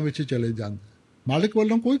ਚੀਜ਼ਾਂ ਵਿੱਚ ਚਲੇ ਜਾਂਦਾ। ਮਾਲਿਕ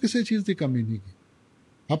ਵੱਲੋਂ ਕੋਈ ਕਿਸੇ ਚੀਜ਼ ਦੀ ਕਮੀ ਨਹੀਂ ਗੀ।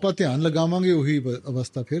 ਆਪਾਂ ਧਿਆਨ ਲਗਾਵਾਂਗੇ, ਉਹੀ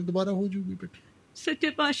ਅਵਸਥਾ ਫਿਰ ਦੁਬਾਰਾ ਹੋ ਜਾਊਗੀ ਬੇਟਾ। ਸੱਚੇ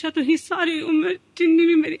ਪਾਤਸ਼ਾਹ ਤੁਸੀਂ ਸਾਰੀ ਉਮਰ ਜਿੰਨੀ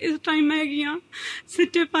ਵੀ ਮੇਰੀ ਇਸ ਟਾਈਮ ਹੈਗੀ ਆ,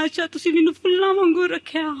 ਸੱਚੇ ਪਾਤਸ਼ਾਹ ਤੁਸੀਂ ਮੈਨੂੰ ਫੁੱਲਾਂ ਵਾਂਗੂ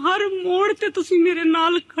ਰੱਖਿਆ। ਹਰ ਮੋੜ ਤੇ ਤੁਸੀਂ ਮੇਰੇ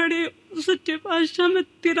ਨਾਲ ਖੜੇ। ਸੱਚੇ ਪਾਤਸ਼ਾਹ ਮੈਂ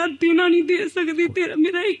ਤੇਰਾ ਦੇਣਾ ਨਹੀਂ ਦੇ ਸਕਦੀ, ਤੇਰਾ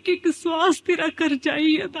ਮੇਰਾ ਇੱਕ ਇੱਕ ਸਵਾਸ ਤੇਰਾ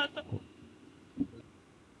ਕਰਜ਼ਾਈ ਹੈ ਦਾਤਾ।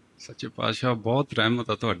 ਸੱਚੇ ਪਾਤਸ਼ਾਹ ਬਹੁਤ ਰਹਿਮਤ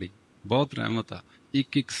ਆ ਤੁਹਾਡੀ, ਬਹੁਤ ਰਹਿਮਤ ਆ।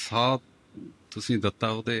 ਇੱਕ ਇੱਕ ਸਾਹ ਤੁਸੀਂ ਦਿੱਤਾ,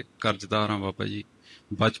 ਉਹਦੇ ਕਰਜ਼ਦਾਰ ਆ ਬਾਬਾ ਜੀ।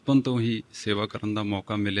 ਬਚਪਨ ਤੋਂ ਹੀ ਸੇਵਾ ਕਰਨ ਦਾ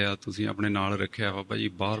ਮੌਕਾ ਮਿਲਿਆ, ਤੁਸੀਂ ਆਪਣੇ ਨਾਲ ਰੱਖਿਆ ਬਾਬਾ ਜੀ।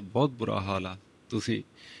 ਬਾਹਰ ਬਹੁਤ ਬੁਰਾ ਹਾਲ ਆ, ਤੁਸੀਂ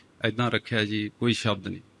ਏਦਾਂ ਰੱਖਿਆ ਜੀ, ਕੋਈ ਸ਼ਬਦ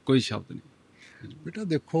ਨਹੀਂ, ਕੋਈ ਸ਼ਬਦ ਨਹੀਂ। ਬੇਟਾ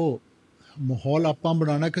ਦੇਖੋ, ਮਾਹੌਲ ਆਪਾਂ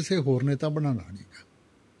ਬਣਾਉਣਾ, ਕਿਸੇ ਹੋਰ ਨੇ ਤਾਂ ਬਣਾਉਣਾ ਨਹੀਂ ਗਾ।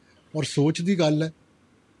 ਔਰ ਸੋਚ ਦੀ ਗੱਲ ਹੈ।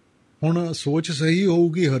 ਹੁਣ ਸੋਚ ਸਹੀ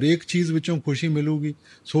ਹੋਊਗੀ, ਹਰੇਕ ਚੀਜ਼ ਵਿੱਚੋਂ ਖੁਸ਼ੀ ਮਿਲੂਗੀ।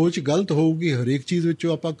 ਸੋਚ ਗਲਤ ਹੋਊਗੀ, ਹਰੇਕ ਚੀਜ਼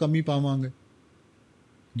ਵਿੱਚੋਂ ਆਪਾਂ ਕਮੀ ਪਾਵਾਂਗੇ।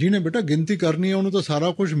 ਜਿਹਨੇ ਬੇਟਾ ਗਿਣਤੀ ਕਰਨੀ ਹੈ, ਉਹਨੂੰ ਤਾਂ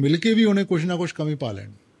ਸਾਰਾ ਕੁਝ ਮਿਲ ਕੇ ਵੀ ਉਹਨੇ ਕੁਝ ਨਾ ਕੁਝ ਕਮੀ ਪਾ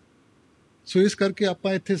ਲੈਣੀ। ਸੋ ਇਸ ਕਰਕੇ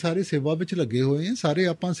ਆਪਾਂ ਇੱਥੇ ਸਾਰੇ ਸੇਵਾ ਵਿੱਚ ਲੱਗੇ ਹੋਏ ਹਾਂ, ਸਾਰੇ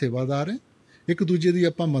ਆਪਾਂ ਸੇਵਾਦਾਰ ਹਾਂ। ਇੱਕ ਦੂਜੇ ਦੀ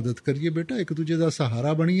ਆਪਾਂ ਮਦਦ ਕਰੀਏ ਬੇਟਾ, ਇੱਕ ਦੂਜੇ ਦਾ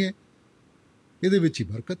ਸਹਾਰਾ ਬਣੀਏ, ਇਹਦੇ ਵਿੱਚ ਹੀ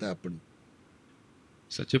ਬਰਕਤ ਹੈ ਆਪਣੀ।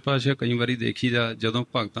 ਸੱਚੇ ਪਾਤਸ਼ਾਹ ਕਈ ਵਾਰੀ ਦੇਖੀਦਾ, ਜਦੋਂ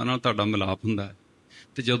ਭਗਤਾਂ ਨਾਲ ਤੁਹਾਡਾ ਮਿਲਾਪ ਹੁੰਦਾ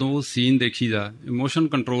ਤੇ ਜਦੋਂ ਉਹ ਸੀਨ ਦੇਖੀਦਾ, ਇਮੋਸ਼ਨ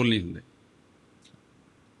ਕੰਟਰੋਲ ਨਹੀਂ ਹੁੰਦੇ।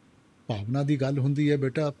 ਭਾਵਨਾ ਦੀ ਗੱਲ ਹੁੰਦੀ ਹੈ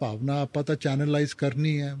ਬੇਟਾ। ਭਾਵਨਾ ਆਪਾਂ ਤਾਂ ਚੈਨਲਾਈਜ਼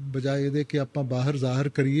ਕਰਨੀ ਹੈ, ਬਜਾਏ ਇਹਦੇ ਕਿ ਆਪਾਂ ਬਾਹਰ ਜ਼ਾਹਰ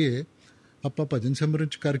ਕਰੀਏ। ਆਪਾਂ ਭਜਨ ਸਿਮਰਨ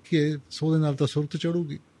ਚ ਕਰਕੇ ਸੋ ਦੇ ਨਾਲ ਤਾਂ ਸੁਰਤ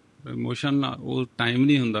ਚੜੂਗੀ। ਇਮੋਸ਼ਨ ਉਹ ਟਾਈਮ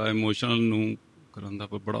ਨਹੀਂ ਹੁੰਦਾ, ਇਮੋਸ਼ਨ ਨੂੰ ਕਰਨ ਦਾ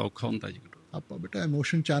ਬੜਾ ਔਖਾ ਹੁੰਦਾ ਜੀ। ਆਪਾਂ ਬੇਟਾ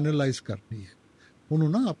ਇਮੋਸ਼ਨ ਚੈਨਲਾਈਜ਼ ਕਰਨੀ ਹੈ,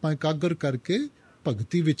 ਉਹਨੂੰ ਨਾ ਆਪਾਂ ਇਕਾਗਰ ਕਰਕੇ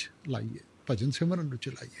ਭਗਤੀ ਵਿੱਚ ਲਾਈਏ, ਭਜਨ ਸਿਮਰਨ ਵਿੱਚ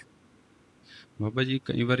ਲਾਈਏ। ਬਾਬਾ ਜੀ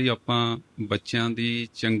ਕਈ ਵਾਰੀ ਆਪਾਂ ਬੱਚਿਆਂ ਦੀ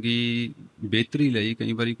ਚੰਗੀ ਬਿਹਤਰੀ ਲਈ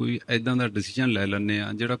ਕਈ ਵਾਰੀ ਕੋਈ ਐਦਾਂ ਦਾ ਡਿਸੀਜਨ ਲੈ ਲੈਂਦੇ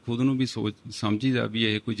ਆ ਜਿਹੜਾ ਖੁਦ ਨੂੰ ਵੀ ਸੋਚ ਸਮਝੀਦਾ ਵੀ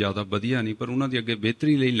ਇਹ ਕੋਈ ਜ਼ਿਆਦਾ ਵਧੀਆ ਨਹੀਂ, ਪਰ ਉਹਨਾਂ ਦੀ ਅੱਗੇ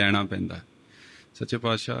ਬਿਹਤਰੀ ਲਈ ਲੈਣਾ ਪੈਂਦਾ। ਸੱਚੇ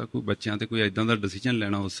ਪਾਤਸ਼ਾਹ ਕੋਈ ਬੱਚਿਆਂ ਤੇ ਕੋਈ ਐਦਾਂ ਦਾ ਡਿਸੀਜਨ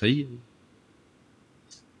ਲੈਣਾ ਉਹ ਸਹੀ ਹੈ?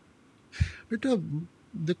 ਬੇਟਾ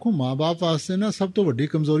ਦੇਖੋ, ਮਾਂ-ਬਾਪ ਵਾਸਤੇ ਨਾ ਸਭ ਤੋਂ ਵੱਡੀ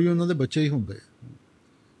ਕਮਜ਼ੋਰੀ ਉਹਨਾਂ ਦੇ ਬੱਚੇ ਹੀ ਹੁੰਦੇ।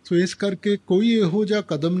 ਸੋ ਇਸ ਕਰਕੇ ਕੋਈ ਇਹੋ ਜਿਹਾ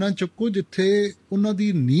ਕਦਮ ਨਾ ਚੁੱਕੋ ਜਿੱਥੇ ਉਹਨਾਂ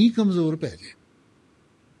ਦੀ ਨੀਂਹ ਕਮਜ਼ੋਰ ਪੈ ਜਾਏ।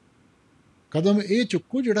 ਕਦਮ ਇਹ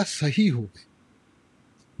ਚੁੱਕੋ ਜਿਹੜਾ ਸਹੀ ਹੋਵੇ।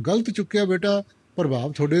 ਗਲਤ ਚੁੱਕਿਆ ਬੇਟਾ,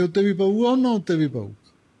 ਪ੍ਰਭਾਵ ਤੁਹਾਡੇ ਉੱਤੇ ਵੀ ਪਊਗਾ, ਉਹਨਾਂ ਉੱਤੇ ਵੀ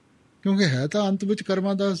ਪਊਗਾ, ਕਿਉਂਕਿ ਹੈ ਤਾਂ ਅੰਤ ਵਿੱਚ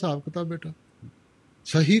ਕਰਮਾਂ ਦਾ ਹਿਸਾਬ ਕਿਤਾਬ ਬੇਟਾ।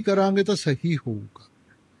 ਸਹੀ ਕਰਾਂਗੇ ਤਾਂ ਸਹੀ ਹੋਊਗਾ।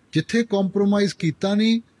 ਜਿੱਥੇ ਕੰਪਰੋਮਾਈਜ਼ ਕੀਤਾ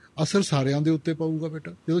ਨਹੀਂ, ਅਸਰ ਸਾਰਿਆਂ ਦੇ ਉੱਤੇ ਪਊਗਾ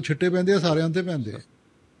ਬੇਟਾ। ਜਦੋਂ ਛਿੱਟੇ ਪੈਂਦੇ ਆ ਸਾਰਿਆਂ ਤੇ ਪੈਂਦੇ ਆ।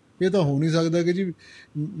 ਇਹ ਤਾਂ ਹੋ ਨਹੀਂ ਸਕਦਾ ਕਿ ਜੀ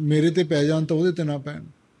ਮੇਰੇ ਤੇ ਪੈ ਜਾਣ ਤਾਂ ਉਹਦੇ ਤੇ ਨਾ ਪੈਣ।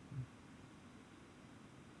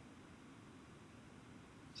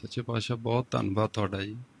 ਸੱਚੇ ਪਾਤਸ਼ਾਹ ਬਹੁਤ ਧੰਨਵਾਦ ਤੁਹਾਡਾ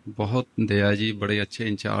ਜੀ, बहुत दया जी। बड़े अच्छे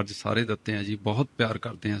इंचार्ज सारे देते हैं जी, बहुत प्यार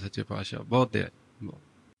करते हैं सच्चे पातशाह, बहुत दया।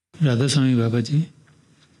 राधा स्वामी बाबा जी,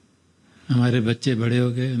 हमारे बच्चे बड़े हो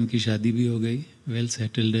गए, उनकी शादी भी हो गई, वेल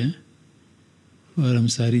सेटल्ड हैं, और हम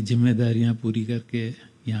सारी जिम्मेदारियां पूरी करके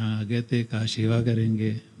यहाँ आ गए थे। कहा सेवा करेंगे,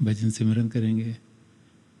 भजन सिमरन करेंगे।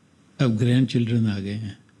 अब ग्रैंड चिल्ड्रन आ गए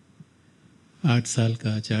हैं, 8 साल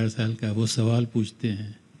का, 4 साल का। वो सवाल पूछते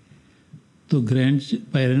हैं, तो ग्रैंड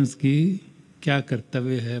पेरेंट्स की क्या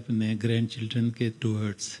कर्तव्य है अपने ग्रैंड चिल्ड्रन के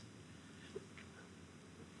टूवर्ड्स?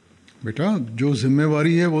 बेटा जो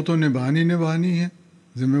जिम्मेवारी है वो तो निभानी है।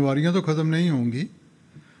 जिम्मेवारियां तो ख़त्म नहीं होंगी।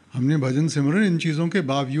 हमने भजन सिमरन इन चीज़ों के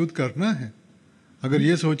बावजूद करना है। अगर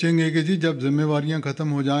ये सोचेंगे कि जी जब जिम्मेवारियां ख़त्म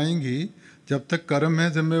हो जाएंगी, जब तक कर्म है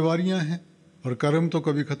जिम्मेवारियां हैं, और कर्म तो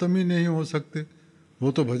कभी ख़त्म ही नहीं हो सकते,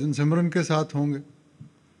 वो तो भजन सिमरन के साथ होंगे।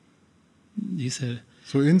 जी सर।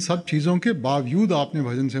 सो इन सब चीज़ों के बावजूद आपने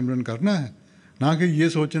भजन सिमरन करना है। ना कि ये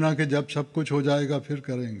सोचना कि जब सब कुछ हो जाएगा फिर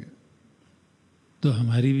करेंगे। तो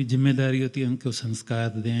हमारी भी जिम्मेदारी होती है उनको संस्कार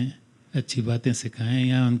दें, अच्छी बातें सिखाएं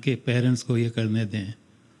या उनके पेरेंट्स को ये करने दें।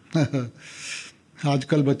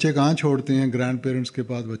 आजकल बच्चे कहाँ छोड़ते हैं ग्रैंड पेरेंट्स के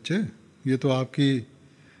पास बच्चे। ये तो आपकी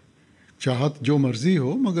चाहत जो मर्जी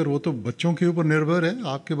हो, मगर वो तो बच्चों के ऊपर निर्भर है,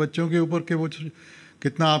 आपके बच्चों के ऊपर कि वो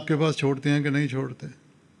कितना आपके पास छोड़ते हैं कि नहीं छोड़ते।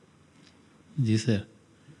 जी सर।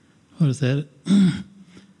 और सर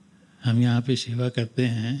हम यहाँ पे सेवा करते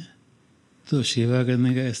हैं, तो सेवा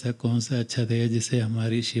करने का ऐसा कौन सा अच्छा तरीका जिससे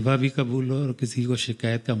हमारी सेवा भी कबूल हो और किसी को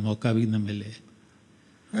शिकायत का मौका भी न मिले?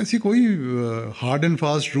 ऐसी कोई हार्ड एंड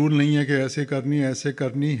फास्ट रूल नहीं है कि ऐसे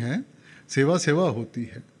करनी है। सेवा सेवा होती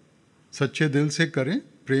है, सच्चे दिल से करें,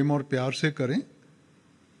 प्रेम और प्यार से करें,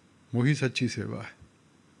 वही सच्ची सेवा है।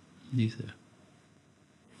 जी सर।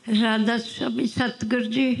 राधा स्वामी सतगुरु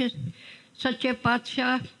जी सच्चे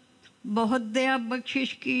पातशाह बहुत दया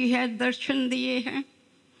बख्शिश की है, दर्शन दिए हैं।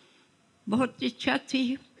 बहुत इच्छा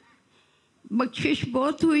थी, बख्शिश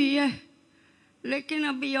बहुत हुई है, लेकिन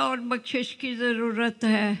अभी और बख्शिश की ज़रूरत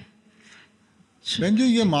है। बहन जी,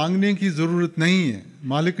 ये मांगने की ज़रूरत नहीं है।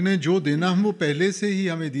 मालिक ने जो देना हम वो पहले से ही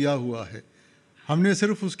हमें दिया हुआ है। हमने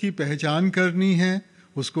सिर्फ उसकी पहचान करनी है,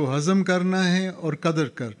 उसको हज़म करना है और कदर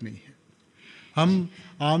करनी है। हम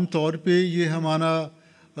आम तौर पे ये हमारा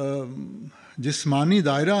जिस्मानी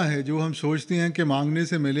दायरा है जो हम सोचते हैं कि मांगने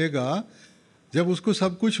से मिलेगा। जब उसको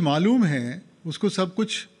सब कुछ मालूम है, उसको सब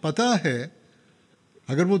कुछ पता है,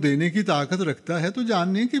 अगर वो देने की ताकत रखता है तो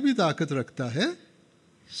जानने की भी ताकत रखता है।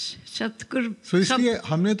 सतगुरु तो इसलिए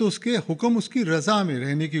हमने तो उसके हुक्म, उसकी रज़ा में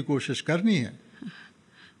रहने की कोशिश करनी है।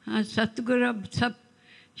 हाँ सतगुरु, अब सब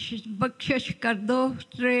बख्शिश कर दो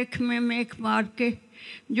रेख में मेख मार के।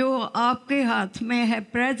 जो आपके हाथ में है,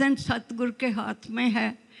 प्रेजेंट सतगुरु के हाथ में है।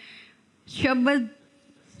 शब्द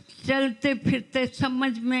चलते फिरते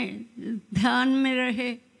समझ में, ध्यान में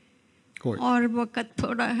रहे। और वक़्त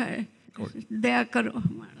थोड़ा है, दया करो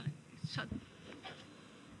हमारा।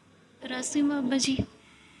 राधा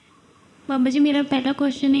बाबा जी मेरा पहला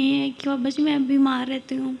क्वेश्चन ये है कि बाबा जी मैं बीमार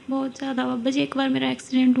रहती हूँ बहुत ज़्यादा। बाबा जी एक बार मेरा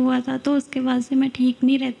एक्सीडेंट हुआ था तो उसके बाद से मैं ठीक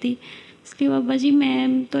नहीं रहती। इसलिए बाबा जी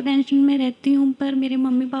मैं तो टेंशन में रहती हूँ, पर मेरे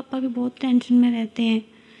मम्मी पापा भी बहुत टेंशन में रहते हैं।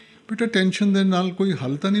 बेटा टेंशन दे नाल कोई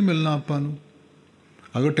हल तो नहीं मिलना आपा नूं।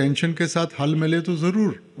 अगर टेंशन के साथ हल मिले तो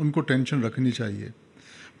ज़रूर उनको टेंशन रखनी चाहिए,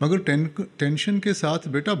 मगर टेंशन के साथ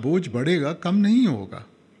बेटा बोझ बढ़ेगा, कम नहीं होगा।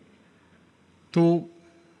 तो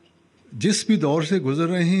जिस भी दौर से गुजर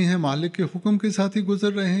रहे हैं मालिक के हुक्म के साथ ही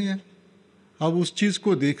गुजर रहे हैं। अब उस चीज़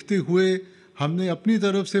को देखते हुए हमने अपनी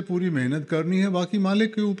तरफ से पूरी मेहनत करनी है, बाकी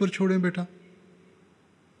मालिक के ऊपर छोड़ें बेटा।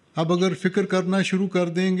 अब अगर फिक्र करना शुरू कर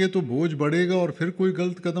देंगे तो बोझ बढ़ेगा और फिर कोई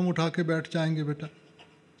गलत कदम उठा के बैठ जाएंगे बेटा।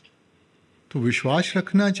 तो विश्वास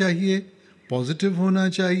रखना चाहिए, पॉजिटिव होना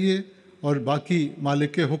चाहिए और बाकी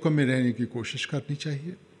मालिक के हुक्म में रहने की कोशिश करनी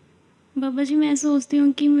चाहिए। बाबा जी मैं सोचती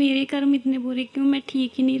हूँ कि मेरे कर्म इतने बुरे क्यों, मैं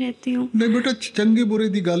ठीक ही नहीं रहती हूँ। नहीं बेटा, चंगे बुरे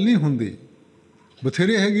दी गल नहीं हुंदी।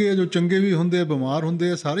 बथेरे हैगे जो चंगे भी होंगे, बीमार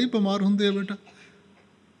होंगे, सारे ही बीमार होंगे बेटा।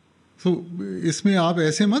 तो इसमें आप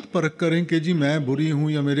ऐसे मत परख करें कि जी मैं बुरी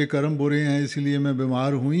हूँ या मेरे कर्म बुरे हैं इसलिए मैं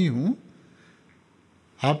बीमार हुई हूँ।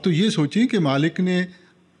 आप तो ये सोचें कि मालिक ने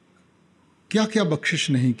क्या क्या बख्शिश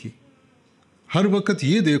नहीं की। हर वक्त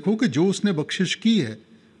ये देखो कि जो उसने बख्शिश की है,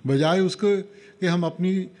 बजाय उसको कि हम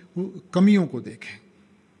अपनी कमियों को देखें।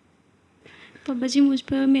 बाबा जी मुझ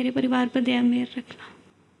पर, मेरे परिवार पर दया मेहर रखना।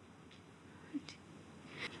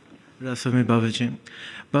 Rasami Babaji.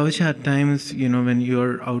 Babaji, at times, when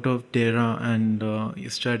you're out of Dera and you're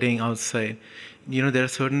studying outside, there are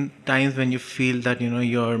certain times when you feel that,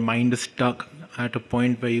 your mind is stuck at a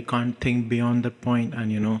point where you can't think beyond that point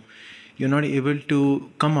and, you're not able to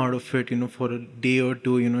come out of it, for a day or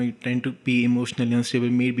two, you tend to be emotionally unstable,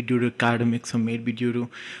 maybe due to academics or maybe due to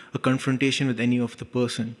a confrontation with any of the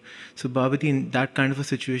person. So Babaji, in that kind of a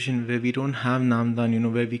situation where we don't have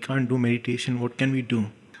Namdan, where we can't do meditation, what can we do?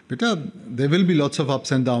 Beta, there will be lots of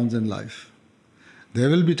ups and downs in life. There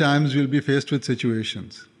will be times you'll be faced with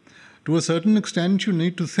situations. To a certain extent, you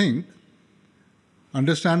need to think,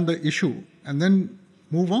 understand the issue, and then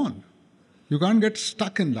move on. You can't get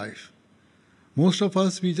stuck in life. Most of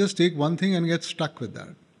us, we just take one thing and get stuck with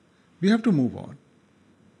that. We have to move on.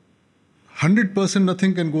 100%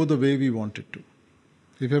 nothing can go the way we want it to.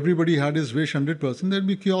 If everybody had his wish 100%, there'd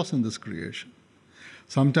be chaos in this creation.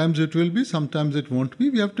 Sometimes it will be, sometimes it won't be.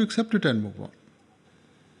 We have to accept it and move on.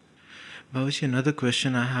 Bhavaji, another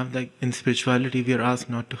question I have, like in spirituality, we are asked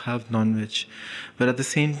not to have non-veg, but at the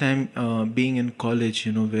same time, being in college,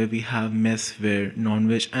 where we have mess where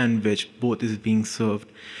non-veg and veg both is being served,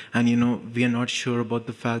 and we are not sure about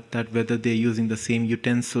the fact that whether they're using the same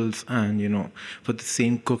utensils and for the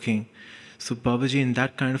same cooking. So Babaji, in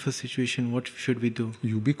that kind of a situation, what should we do?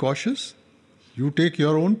 You be cautious. You take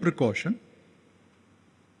your own precaution.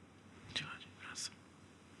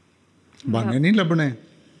 बहाने नहीं लबने।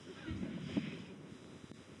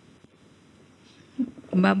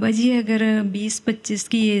 बाबा जी, अगर 20-25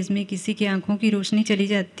 की as में किसी की आंखों की रोशनी चली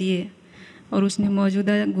जाती है और उसने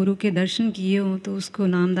मौजूदा गुरु के दर्शन किए हों तो उसको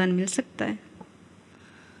नामदान मिल सकता है?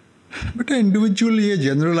 बेटा इंडिविजुअल ये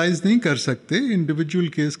जनरलाइज नहीं कर सकते, इंडिविजुअल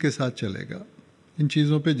केस के साथ चलेगा इन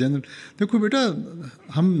चीज़ों पे। जनरल देखो बेटा,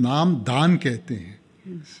 हम नाम दान कहते हैं,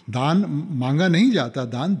 दान मांगा नहीं जाता,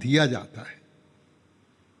 दान दिया जाता है।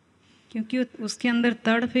 क्योंकि उसके अंदर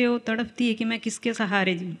तड़प है, वो तड़पती है कि मैं किसके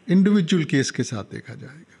सहारे जी। इंडिविजुअल केस के साथ देखा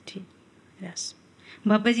जाएगा। ठीक, यस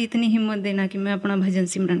बाबा जी, इतनी हिम्मत देना कि मैं अपना भजन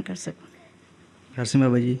सिमरन कर सकूं। Rasim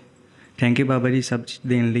Baba ji, thank you बाबा जी सब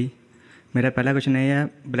देन ਲਈ। मेरा पहला क्वेश्चन ये है,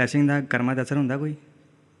 ब्लैसिंग ਦਾ ਕਰਮਾਂ ਦਾ ਅਸਰ ਹੁੰਦਾ ਕੋਈ?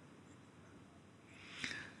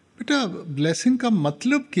 बेटा ब्लैसिंग का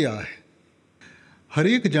मतलब क्या है? हर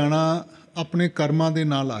एक जाना अपने कर्मां ਦੇ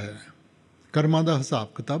ਨਾਲ ਆਇਆ ਹੈ। कर्मां ਦਾ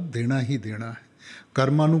ਹਿਸਾਬ ਕਿਤਾਬ ਦੇਣਾ ਹੀ ਦੇਣਾ ਹੈ।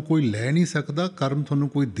 ਕਰਮਾਂ ਨੂੰ ਕੋਈ ਲੈ ਨਹੀਂ ਸਕਦਾ, ਕਰਮ ਤੁਹਾਨੂੰ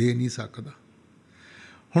ਕੋਈ ਦੇ ਨਹੀਂ ਸਕਦਾ।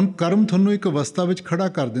 ਹੁਣ ਕਰਮ ਤੁਹਾਨੂੰ ਇੱਕ ਅਵਸਥਾ ਵਿੱਚ ਖੜਾ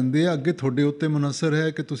ਕਰ ਦਿੰਦੇ ਆ, ਅੱਗੇ ਤੁਹਾਡੇ ਉੱਤੇ ਮੁਨਹਸਰ ਹੈ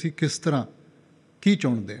ਕਿ ਤੁਸੀਂ ਕਿਸ ਤਰ੍ਹਾਂ ਕੀ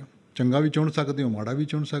ਚੁਣਦੇ ਹੋ। ਚੰਗਾ ਵੀ ਚੁਣ ਸਕਦੇ ਹੋ, ਮਾੜਾ ਵੀ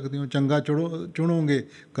ਚੁਣ ਸਕਦੇ ਹੋ। ਚੰਗਾ ਚੁਣੋਗੇ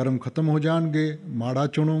ਕਰਮ ਖਤਮ ਹੋ ਜਾਣਗੇ, ਮਾੜਾ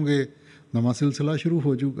ਚੁਣੋਗੇ ਨਵਾਂ ਸਿਲਸਿਲਾ ਸ਼ੁਰੂ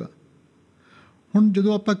ਹੋ ਜਾਊਗਾ। ਹੁਣ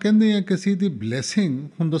ਜਦੋਂ ਆਪਾਂ ਕਹਿੰਦੇ ਹਾਂ ਕਿਸੇ ਦੀ ਬਲੈਸਿੰਗ,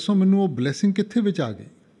 ਹੁਣ ਦੱਸੋ ਮੈਨੂੰ ਉਹ ਬਲੈਸਿੰਗ ਕਿੱਥੇ ਵਿੱਚ ਆ ਗਈ?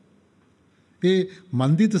 ਇਹ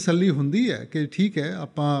ਮਨ ਦੀ ਤਸੱਲੀ ਹੁੰਦੀ ਹੈ ਕਿ ਠੀਕ ਹੈ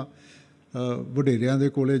ਆਪਾਂ ਵਡੇਰਿਆਂ ਦੇ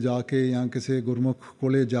ਕੋਲੇ ਜਾ ਕੇ ਜਾਂ ਕਿਸੇ ਗੁਰਮੁਖ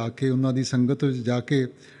ਕੋਲੇ ਜਾ ਕੇ ਉਹਨਾਂ ਦੀ ਸੰਗਤ ਵਿੱਚ ਜਾ ਕੇ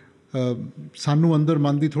ਸਾਨੂੰ ਅੰਦਰ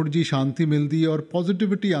ਮਨ ਦੀ ਥੋੜ੍ਹੀ ਜਿਹੀ ਸ਼ਾਂਤੀ ਮਿਲਦੀ ਹੈ ਔਰ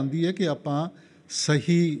ਪੋਜ਼ਿਟਿਵਿਟੀ ਆਉਂਦੀ ਹੈ ਕਿ ਆਪਾਂ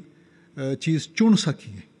ਸਹੀ ਚੀਜ਼ ਚੁਣ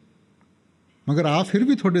ਸਕੀਏ। ਮਗਰ ਆ ਫਿਰ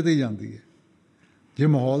ਵੀ ਤੁਹਾਡੇ 'ਤੇ ਹੀ ਜਾਂਦੀ ਹੈ। ਜੇ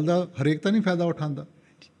ਮਾਹੌਲ ਦਾ ਹਰੇਕ ਤਾਂ ਨਹੀਂ ਫਾਇਦਾ ਉਠਾਉਂਦਾ।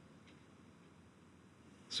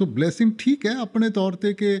 ਸੋ ਬਲੈਸਿੰਗ ਠੀਕ ਹੈ ਆਪਣੇ ਤੌਰ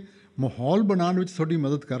 'ਤੇ ਕਿ ਮਾਹੌਲ ਬਣਾਉਣ ਵਿੱਚ ਤੁਹਾਡੀ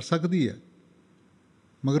ਮਦਦ ਕਰ ਸਕਦੀ ਹੈ,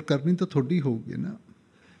 ਮਗਰ ਕਰਨੀ ਤਾਂ ਤੁਹਾਡੀ ਹੋਊਗੀ ਨਾ।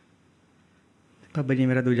 ਬਾਬਾ ਜੀ,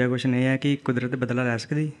 ਮੇਰਾ ਦੂਜਾ ਕੁਐਸਚਨ ਇਹ ਹੈ ਕਿ ਕੁਦਰਤ ਬਦਲਾ ਲੈ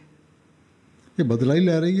ਸਕਦੀ? ਇਹ ਬਦਲਾ ਹੀ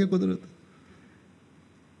ਲੈ ਰਹੀ ਹੈ ਕੁਦਰਤ।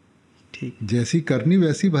 ਠੀਕ, ਜੈਸੀ ਕਰਨੀ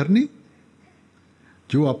ਵੈਸੀ ਭਰਨੀ।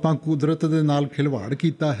 ਜੋ ਆਪਾਂ ਕੁਦਰਤ ਦੇ ਨਾਲ ਖਿਲਵਾੜ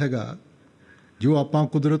ਕੀਤਾ ਹੈਗਾ, ਜੋ ਆਪਾਂ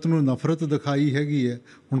ਕੁਦਰਤ ਨੂੰ ਨਫ਼ਰਤ ਦਿਖਾਈ ਹੈਗੀ ਹੈ,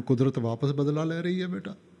 ਹੁਣ ਕੁਦਰਤ ਵਾਪਸ ਬਦਲਾ ਲੈ ਰਹੀ ਹੈ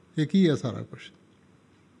ਬੇਟਾ। ਇਹ ਕੀ ਹੈ ਸਾਰਾ ਕੁਛ?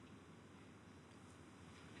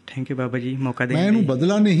 थैंक यू बाबा जी, मौका देने। मैं इन्हू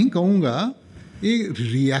बदला नहीं कहूँगा, ये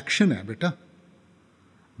रिएक्शन है बेटा।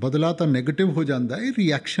 बदला तो नैगेटिव हो जाता है, ये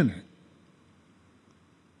रिएक्शन है।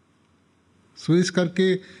 सो इस करके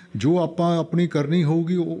जो आप अपनी करनी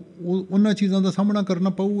होगी उन्होंने चीज़ों का सामना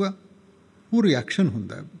करना पऊगा। वो रिएक्शन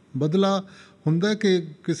होंदा है, बदला होंदा है कि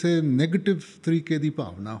किसी नैगेटिव तरीके की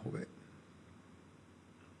भावना होवे।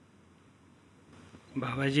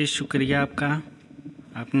 बाबा जी शुक्रिया आपका,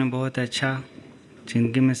 आपने बहुत अच्छा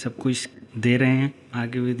ज़िंदगी में सब कुछ दे रहे हैं,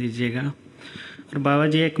 आगे भी दीजिएगा। और बाबा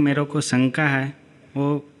जी एक मेरे को शंका है, वो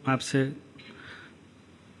आपसे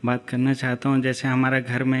बात करना चाहता हूँ। जैसे हमारा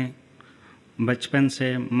घर में बचपन से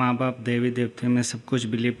माँ बाप देवी देवते में सब कुछ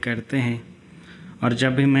बिलीव करते हैं, और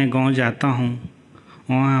जब भी मैं गांव जाता हूँ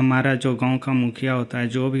वहाँ हमारा जो गांव का मुखिया होता है,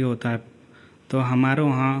 जो भी होता है, तो हमारे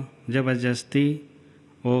वहाँ ज़बरदस्ती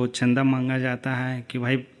वो चंदा मांगा जाता है कि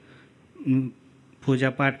भाई पूजा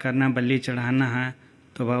पाठ करना, बलि चढ़ाना है।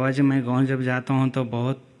 तो बाबा जी मैं गांव जब जाता हूँ तो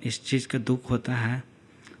बहुत इस चीज़ का दुख होता है,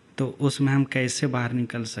 तो उसमें हम कैसे बाहर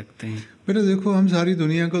निकल सकते हैं? बेटा देखो, हम सारी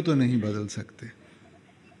दुनिया को तो नहीं बदल सकते,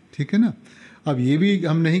 ठीक है ना। अब ये भी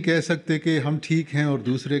हम नहीं कह सकते कि हम ठीक हैं और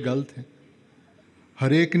दूसरे गलत हैं।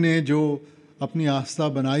 हर एक ने जो अपनी आस्था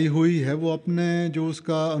बनाई हुई है वो अपने जो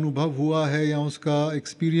उसका अनुभव हुआ है या उसका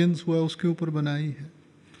एक्सपीरियंस हुआ है उसके ऊपर बनाई है।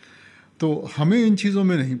 तो हमें इन चीज़ों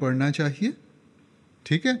में नहीं पड़ना चाहिए,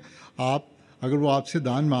 ठीक है। आप अगर वो आपसे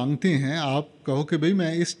दान मांगते हैं, आप कहो कि भाई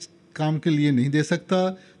मैं इस काम के लिए नहीं दे सकता,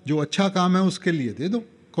 जो अच्छा काम है उसके लिए दे दो,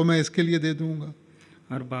 को मैं इसके लिए दे दूंगा।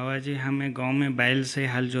 और बाबा जी हमें गांव में बैल से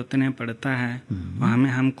हल जोतने पड़ता है, हमें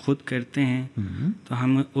हम खुद करते हैं, तो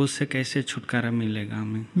हम उससे कैसे छुटकारा मिलेगा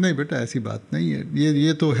हमें? नहीं बेटा ऐसी बात नहीं है,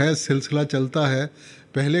 ये तो है, सिलसिला चलता है।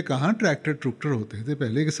 पहले कहाँ ट्रैक्टर ट्रुक्टर होते थे,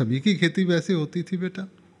 पहले के सभी की खेती वैसे होती थी बेटा।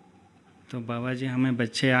 तो बाबा जी हमें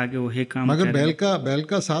बच्चे आगे वही काम मगर बैल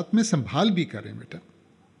का साथ में संभाल भी करें बेटा,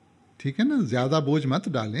 ठीक है ना। ज़्यादा बोझ मत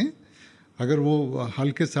डालें, अगर वो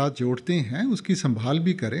हल के साथ जोड़ते हैं उसकी संभाल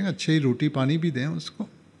भी करें, अच्छी रोटी पानी भी दें उसको।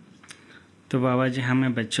 तो बाबा जी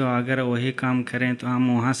हमें बच्चों अगर वही काम करें तो हम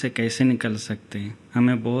वहाँ से कैसे निकल सकते हैं?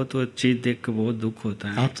 हमें बहुत वो चीज़ देख के बहुत दुख होता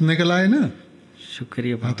है। आप तो निकल आए ना।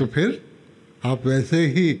 शुक्रिया बाबा। हाँ, तो फिर आप वैसे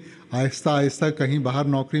ही आहिस्ता आहिस्ता कहीं बाहर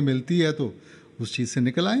नौकरी मिलती है तो उस चीज़ से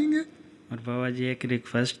निकल आएंगे। और बाबा जी एक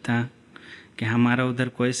रिक्वेस्ट था कि हमारा उधर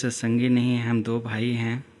कोई सत्संगी नहीं है, हम 2 भाई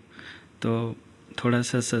हैं, तो थोड़ा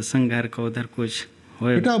सा सत्संग घर का उधर कुछ हो।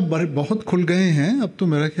 बेटा अब बहुत खुल गए हैं, अब तो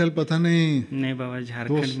मेरा ख्याल पता नहीं। नहीं बाबा,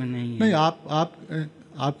 झारखंड में नहीं है। नहीं,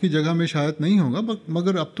 आपकी जगह में शायद नहीं होगा,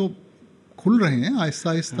 मगर अब तो खुल रहे हैं, आहिस्ता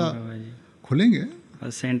आहिस्ता खुलेंगे। और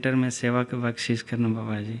सेंटर में सेवा का बख्शिश करना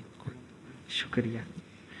बाबा जी। शुक्रिया।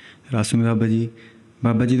 ਰਾਸੂਮੀ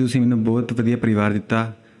ਬਾਬਾ ਜੀ ਤੁਸੀਂ ਮੈਨੂੰ ਬਹੁਤ ਵਧੀਆ ਪਰਿਵਾਰ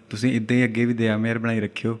ਦਿੱਤਾ, ਤੁਸੀਂ ਇੱਦਾਂ ਹੀ ਅੱਗੇ ਵੀ ਦਇਆ ਮਿਹਰ ਬਣਾਈ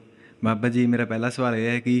ਰੱਖਿਓ। ਬਾਬਾ ਜੀ ਮੇਰਾ ਪਹਿਲਾ ਸਵਾਲ ਇਹ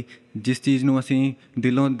ਹੈ ਕਿ ਜਿਸ ਚੀਜ਼ ਨੂੰ ਅਸੀਂ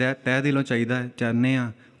ਦਿਲੋਂ ਤਹਿ ਦਿਲੋਂ ਚਾਹੁੰਦੇ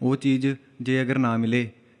ਹਾਂ, ਉਹ ਚੀਜ਼ ਜੇ ਅਗਰ ਨਾ ਮਿਲੇ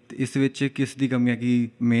ਤਾਂ ਇਸ ਵਿੱਚ ਕਿਸ ਦੀ ਕਮੀ ਹੈ? ਕਿ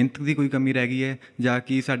ਮਿਹਨਤ ਦੀ ਕੋਈ ਕਮੀ ਰਹਿ ਗਈ ਹੈ ਜਾਂ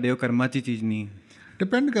ਕਿ ਸਾਡੇ ਉਹ ਕਰਮਾਂ 'ਚ ਚੀਜ਼ ਨਹੀਂ ਹੈ?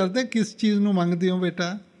 ਡਿਪੈਂਡ ਕਰਦਾ ਕਿਸ ਚੀਜ਼ ਨੂੰ ਮੰਗਦੇ ਹੋ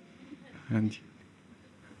ਬੇਟਾ। ਹਾਂਜੀ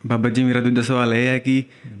ਬਾਬਾ ਜੀ, ਮੇਰਾ ਦੂਜਾ ਸਵਾਲ ਇਹ ਹੈ ਕਿ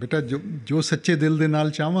ਬੇਟਾ ਜੋ ਸੱਚੇ ਦਿਲ ਦੇ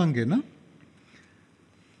ਨਾਲ ਚਾਹਾਂਗੇ ਨਾ,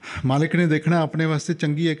 ਮਾਲਿਕ ਨੇ ਦੇਖਣਾ ਆਪਣੇ ਵਾਸਤੇ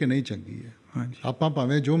ਚੰਗੀ ਹੈ ਕਿ ਨਹੀਂ ਚੰਗੀ ਹੈ। ਹਾਂਜੀ, ਆਪਾਂ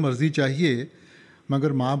ਭਾਵੇਂ ਜੋ ਮਰਜ਼ੀ ਚਾਹੀਏ,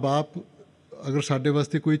 ਮਗਰ ਮਾਂ-ਬਾਪ ਅਗਰ ਸਾਡੇ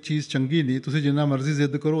ਵਾਸਤੇ ਕੋਈ ਚੀਜ਼ ਚੰਗੀ ਨਹੀਂ, ਤੁਸੀਂ ਜਿੰਨਾ ਮਰਜ਼ੀ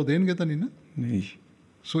ਜ਼ਿੱਦ ਕਰੋ ਉਹ ਦੇਣਗੇ ਤਾਂ ਨਹੀਂ ਨਾ। ਨਹੀਂ।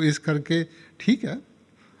 ਸੋ ਇਸ ਕਰਕੇ ਠੀਕ ਹੈ,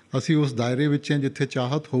 ਅਸੀਂ ਉਸ ਦਾਇਰੇ ਵਿੱਚ ਹਾਂ ਜਿੱਥੇ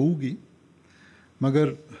ਚਾਹਤ ਹੋਊਗੀ,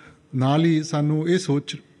 ਮਗਰ ਨਾਲ ਹੀ ਸਾਨੂੰ ਇਹ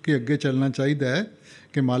ਸੋਚ ਕੇ ਅੱਗੇ ਚੱਲਣਾ ਚਾਹੀਦਾ ਹੈ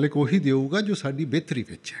ਕਿ ਮਾਲਿਕ ਉਹੀ ਦੇਊਗਾ ਜੋ ਸਾਡੀ ਬਿਹਤਰੀ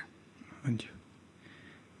ਵਿੱਚ ਹੈ। ਹਾਂਜੀ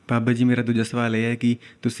ਬਾਬਾ ਜੀ, ਮੇਰਾ ਦੂਜਾ ਸਵਾਲ ਇਹ ਹੈ ਕਿ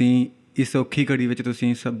ਤੁਸੀਂ ਇਸ ਔਖੀ ਘੜੀ ਵਿੱਚ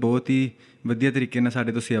ਤੁਸੀਂ ਸਭ ਬਹੁਤ ਹੀ ਵਧੀਆ ਤਰੀਕੇ ਨਾਲ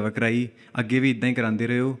ਸਾਡੇ ਤੋਂ ਸੇਵਾ ਕਰਾਈ, ਅੱਗੇ ਵੀ ਇੱਦਾਂ ਹੀ ਕਰਾਉਂਦੇ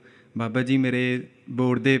ਰਹੋ। ਬਾਬਾ ਜੀ, ਮੇਰੇ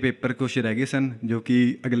ਬੋਰਡ ਦੇ ਪੇਪਰ ਕੁਛ ਰਹਿ ਗਏ ਸਨ ਜੋ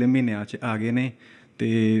ਕਿ ਅਗਲੇ ਮਹੀਨਿਆਂ 'ਚ ਆ ਗਏ ਨੇ,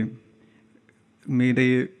 ਅਤੇ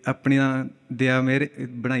ਮੇਰੇ ਆਪਣੀਆਂ ਦਇਆ ਮਿਹਰ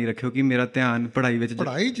ਬਣਾਈ ਰੱਖਿਓ ਕਿ ਮੇਰਾ ਧਿਆਨ ਪੜ੍ਹਾਈ ਵਿੱਚ।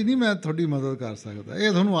 ਪੜ੍ਹਾਈ 'ਚ ਨਹੀਂ ਮੈਂ ਤੁਹਾਡੀ ਮਦਦ ਕਰ ਸਕਦਾ,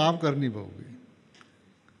 ਇਹ ਤੁਹਾਨੂੰ ਆਪ ਕਰਨੀ ਪਊਗੀ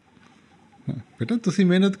ਬੇਟਾ। ਤੁਸੀਂ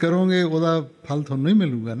ਮਿਹਨਤ ਕਰੋਗੇ ਉਹਦਾ ਫਲ ਤੁਹਾਨੂੰ ਹੀ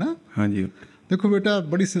ਮਿਲੂਗਾ ਨਾ। ਹਾਂਜੀ ਦੇਖੋ ਬੇਟਾ,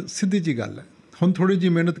 ਬੜੀ ਸਿੱਧੀ ਜਿਹੀ ਗੱਲ ਹੈ। ਹੁਣ ਥੋੜ੍ਹੀ ਜਿਹੀ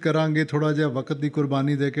ਮਿਹਨਤ ਕਰਾਂਗੇ, ਥੋੜ੍ਹਾ ਜਿਹਾ ਵਕਤ ਦੀ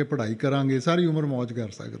ਕੁਰਬਾਨੀ ਦੇ ਕੇ ਪੜ੍ਹਾਈ ਕਰਾਂਗੇ, ਸਾਰੀ ਉਮਰ ਮੌਜ ਕਰ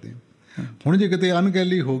ਸਕਦੇ ਹਾਂ। ਹੁਣ ਜੇ ਕਿਤੇ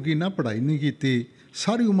ਅਣਗਹਿਲੀ ਹੋ ਗਈ ਨਾ, ਪੜ੍ਹਾਈ ਨਹੀਂ ਕੀਤੀ,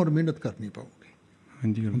 ਸਾਰੀ ਉਮਰ ਮਿਹਨਤ ਕਰਨੀ ਪਊਗੀ।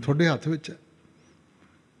 ਹਾਂਜੀ, ਹੁਣ ਤੁਹਾਡੇ ਹੱਥ ਵਿੱਚ ਹੈ।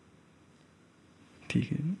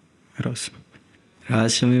 ਠੀਕ ਹੈ ਜੀ।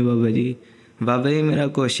 ਰਾਸਮੀ ਬਾਬਾ ਜੀ ਮੇਰਾ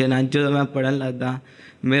ਕੁਐਸਚਨ ਅੱਜ ਜਦੋਂ ਮੈਂ ਪੜ੍ਹਨ ਲੱਗਦਾ,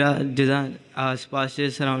 ਮੇਰਾ ਜਿੱਦਾਂ ਆਸ-ਪਾਸ ਦੇ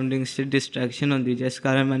ਸਰਾਊਂਡਿੰਗਸ 'ਚ ਡਿਸਟਰੈਕਸ਼ਨ ਹੁੰਦੀ, ਜਿਸ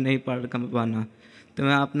ਕਾਰਨ ਮੈਂ ਨਹੀਂ ਪੜ੍ਹ ਪਾਉਣਾ, ਅਤੇ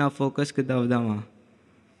ਮੈਂ ਆਪਣਾ ਫੋਕਸ ਕਿੱਦਾਂ ਵਧਾਵਾਂ?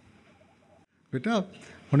 ਬੇਟਾ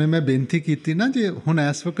ਹੁਣੇ ਮੈਂ ਬੇਨਤੀ ਕੀਤੀ ਨਾ, ਜੇ ਹੁਣ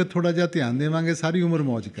ਇਸ ਵਕਤ ਥੋੜ੍ਹਾ ਜਿਹਾ ਧਿਆਨ ਦੇਵਾਂਗੇ, ਸਾਰੀ ਉਮਰ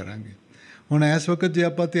ਮੌਜ ਕਰਾਂਗੇ। ਹੁਣ ਇਸ ਵਕਤ ਜੇ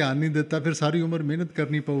ਆਪਾਂ ਧਿਆਨ ਨਹੀਂ ਦਿੱਤਾ, ਫਿਰ ਸਾਰੀ ਉਮਰ ਮਿਹਨਤ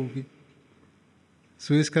ਕਰਨੀ ਪਊਗੀ।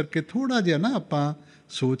 ਸੋ ਇਸ ਕਰਕੇ ਥੋੜ੍ਹਾ ਜਿਹਾ ਨਾ ਆਪਾਂ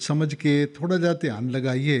ਸੋਚ ਸਮਝ ਕੇ ਥੋੜ੍ਹਾ ਜਿਹਾ ਧਿਆਨ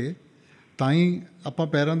ਲਗਾਈਏ, ਤਾਂ ਹੀ ਆਪਾਂ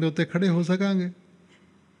ਪੈਰਾਂ ਦੇ ਉੱਤੇ ਖੜ੍ਹੇ ਹੋ ਸਕਾਂਗੇ।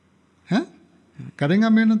 ਹੈਂ, ਕਰੇਗਾ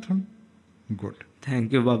ਮਿਹਨਤ ਹੁਣ। Good.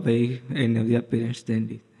 Thank you Baba ji, ਇੰਨੇ ਵਧੀਆ ਪੇਰੈਂਟਸ ਦੇਣ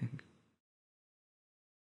ਲਈ।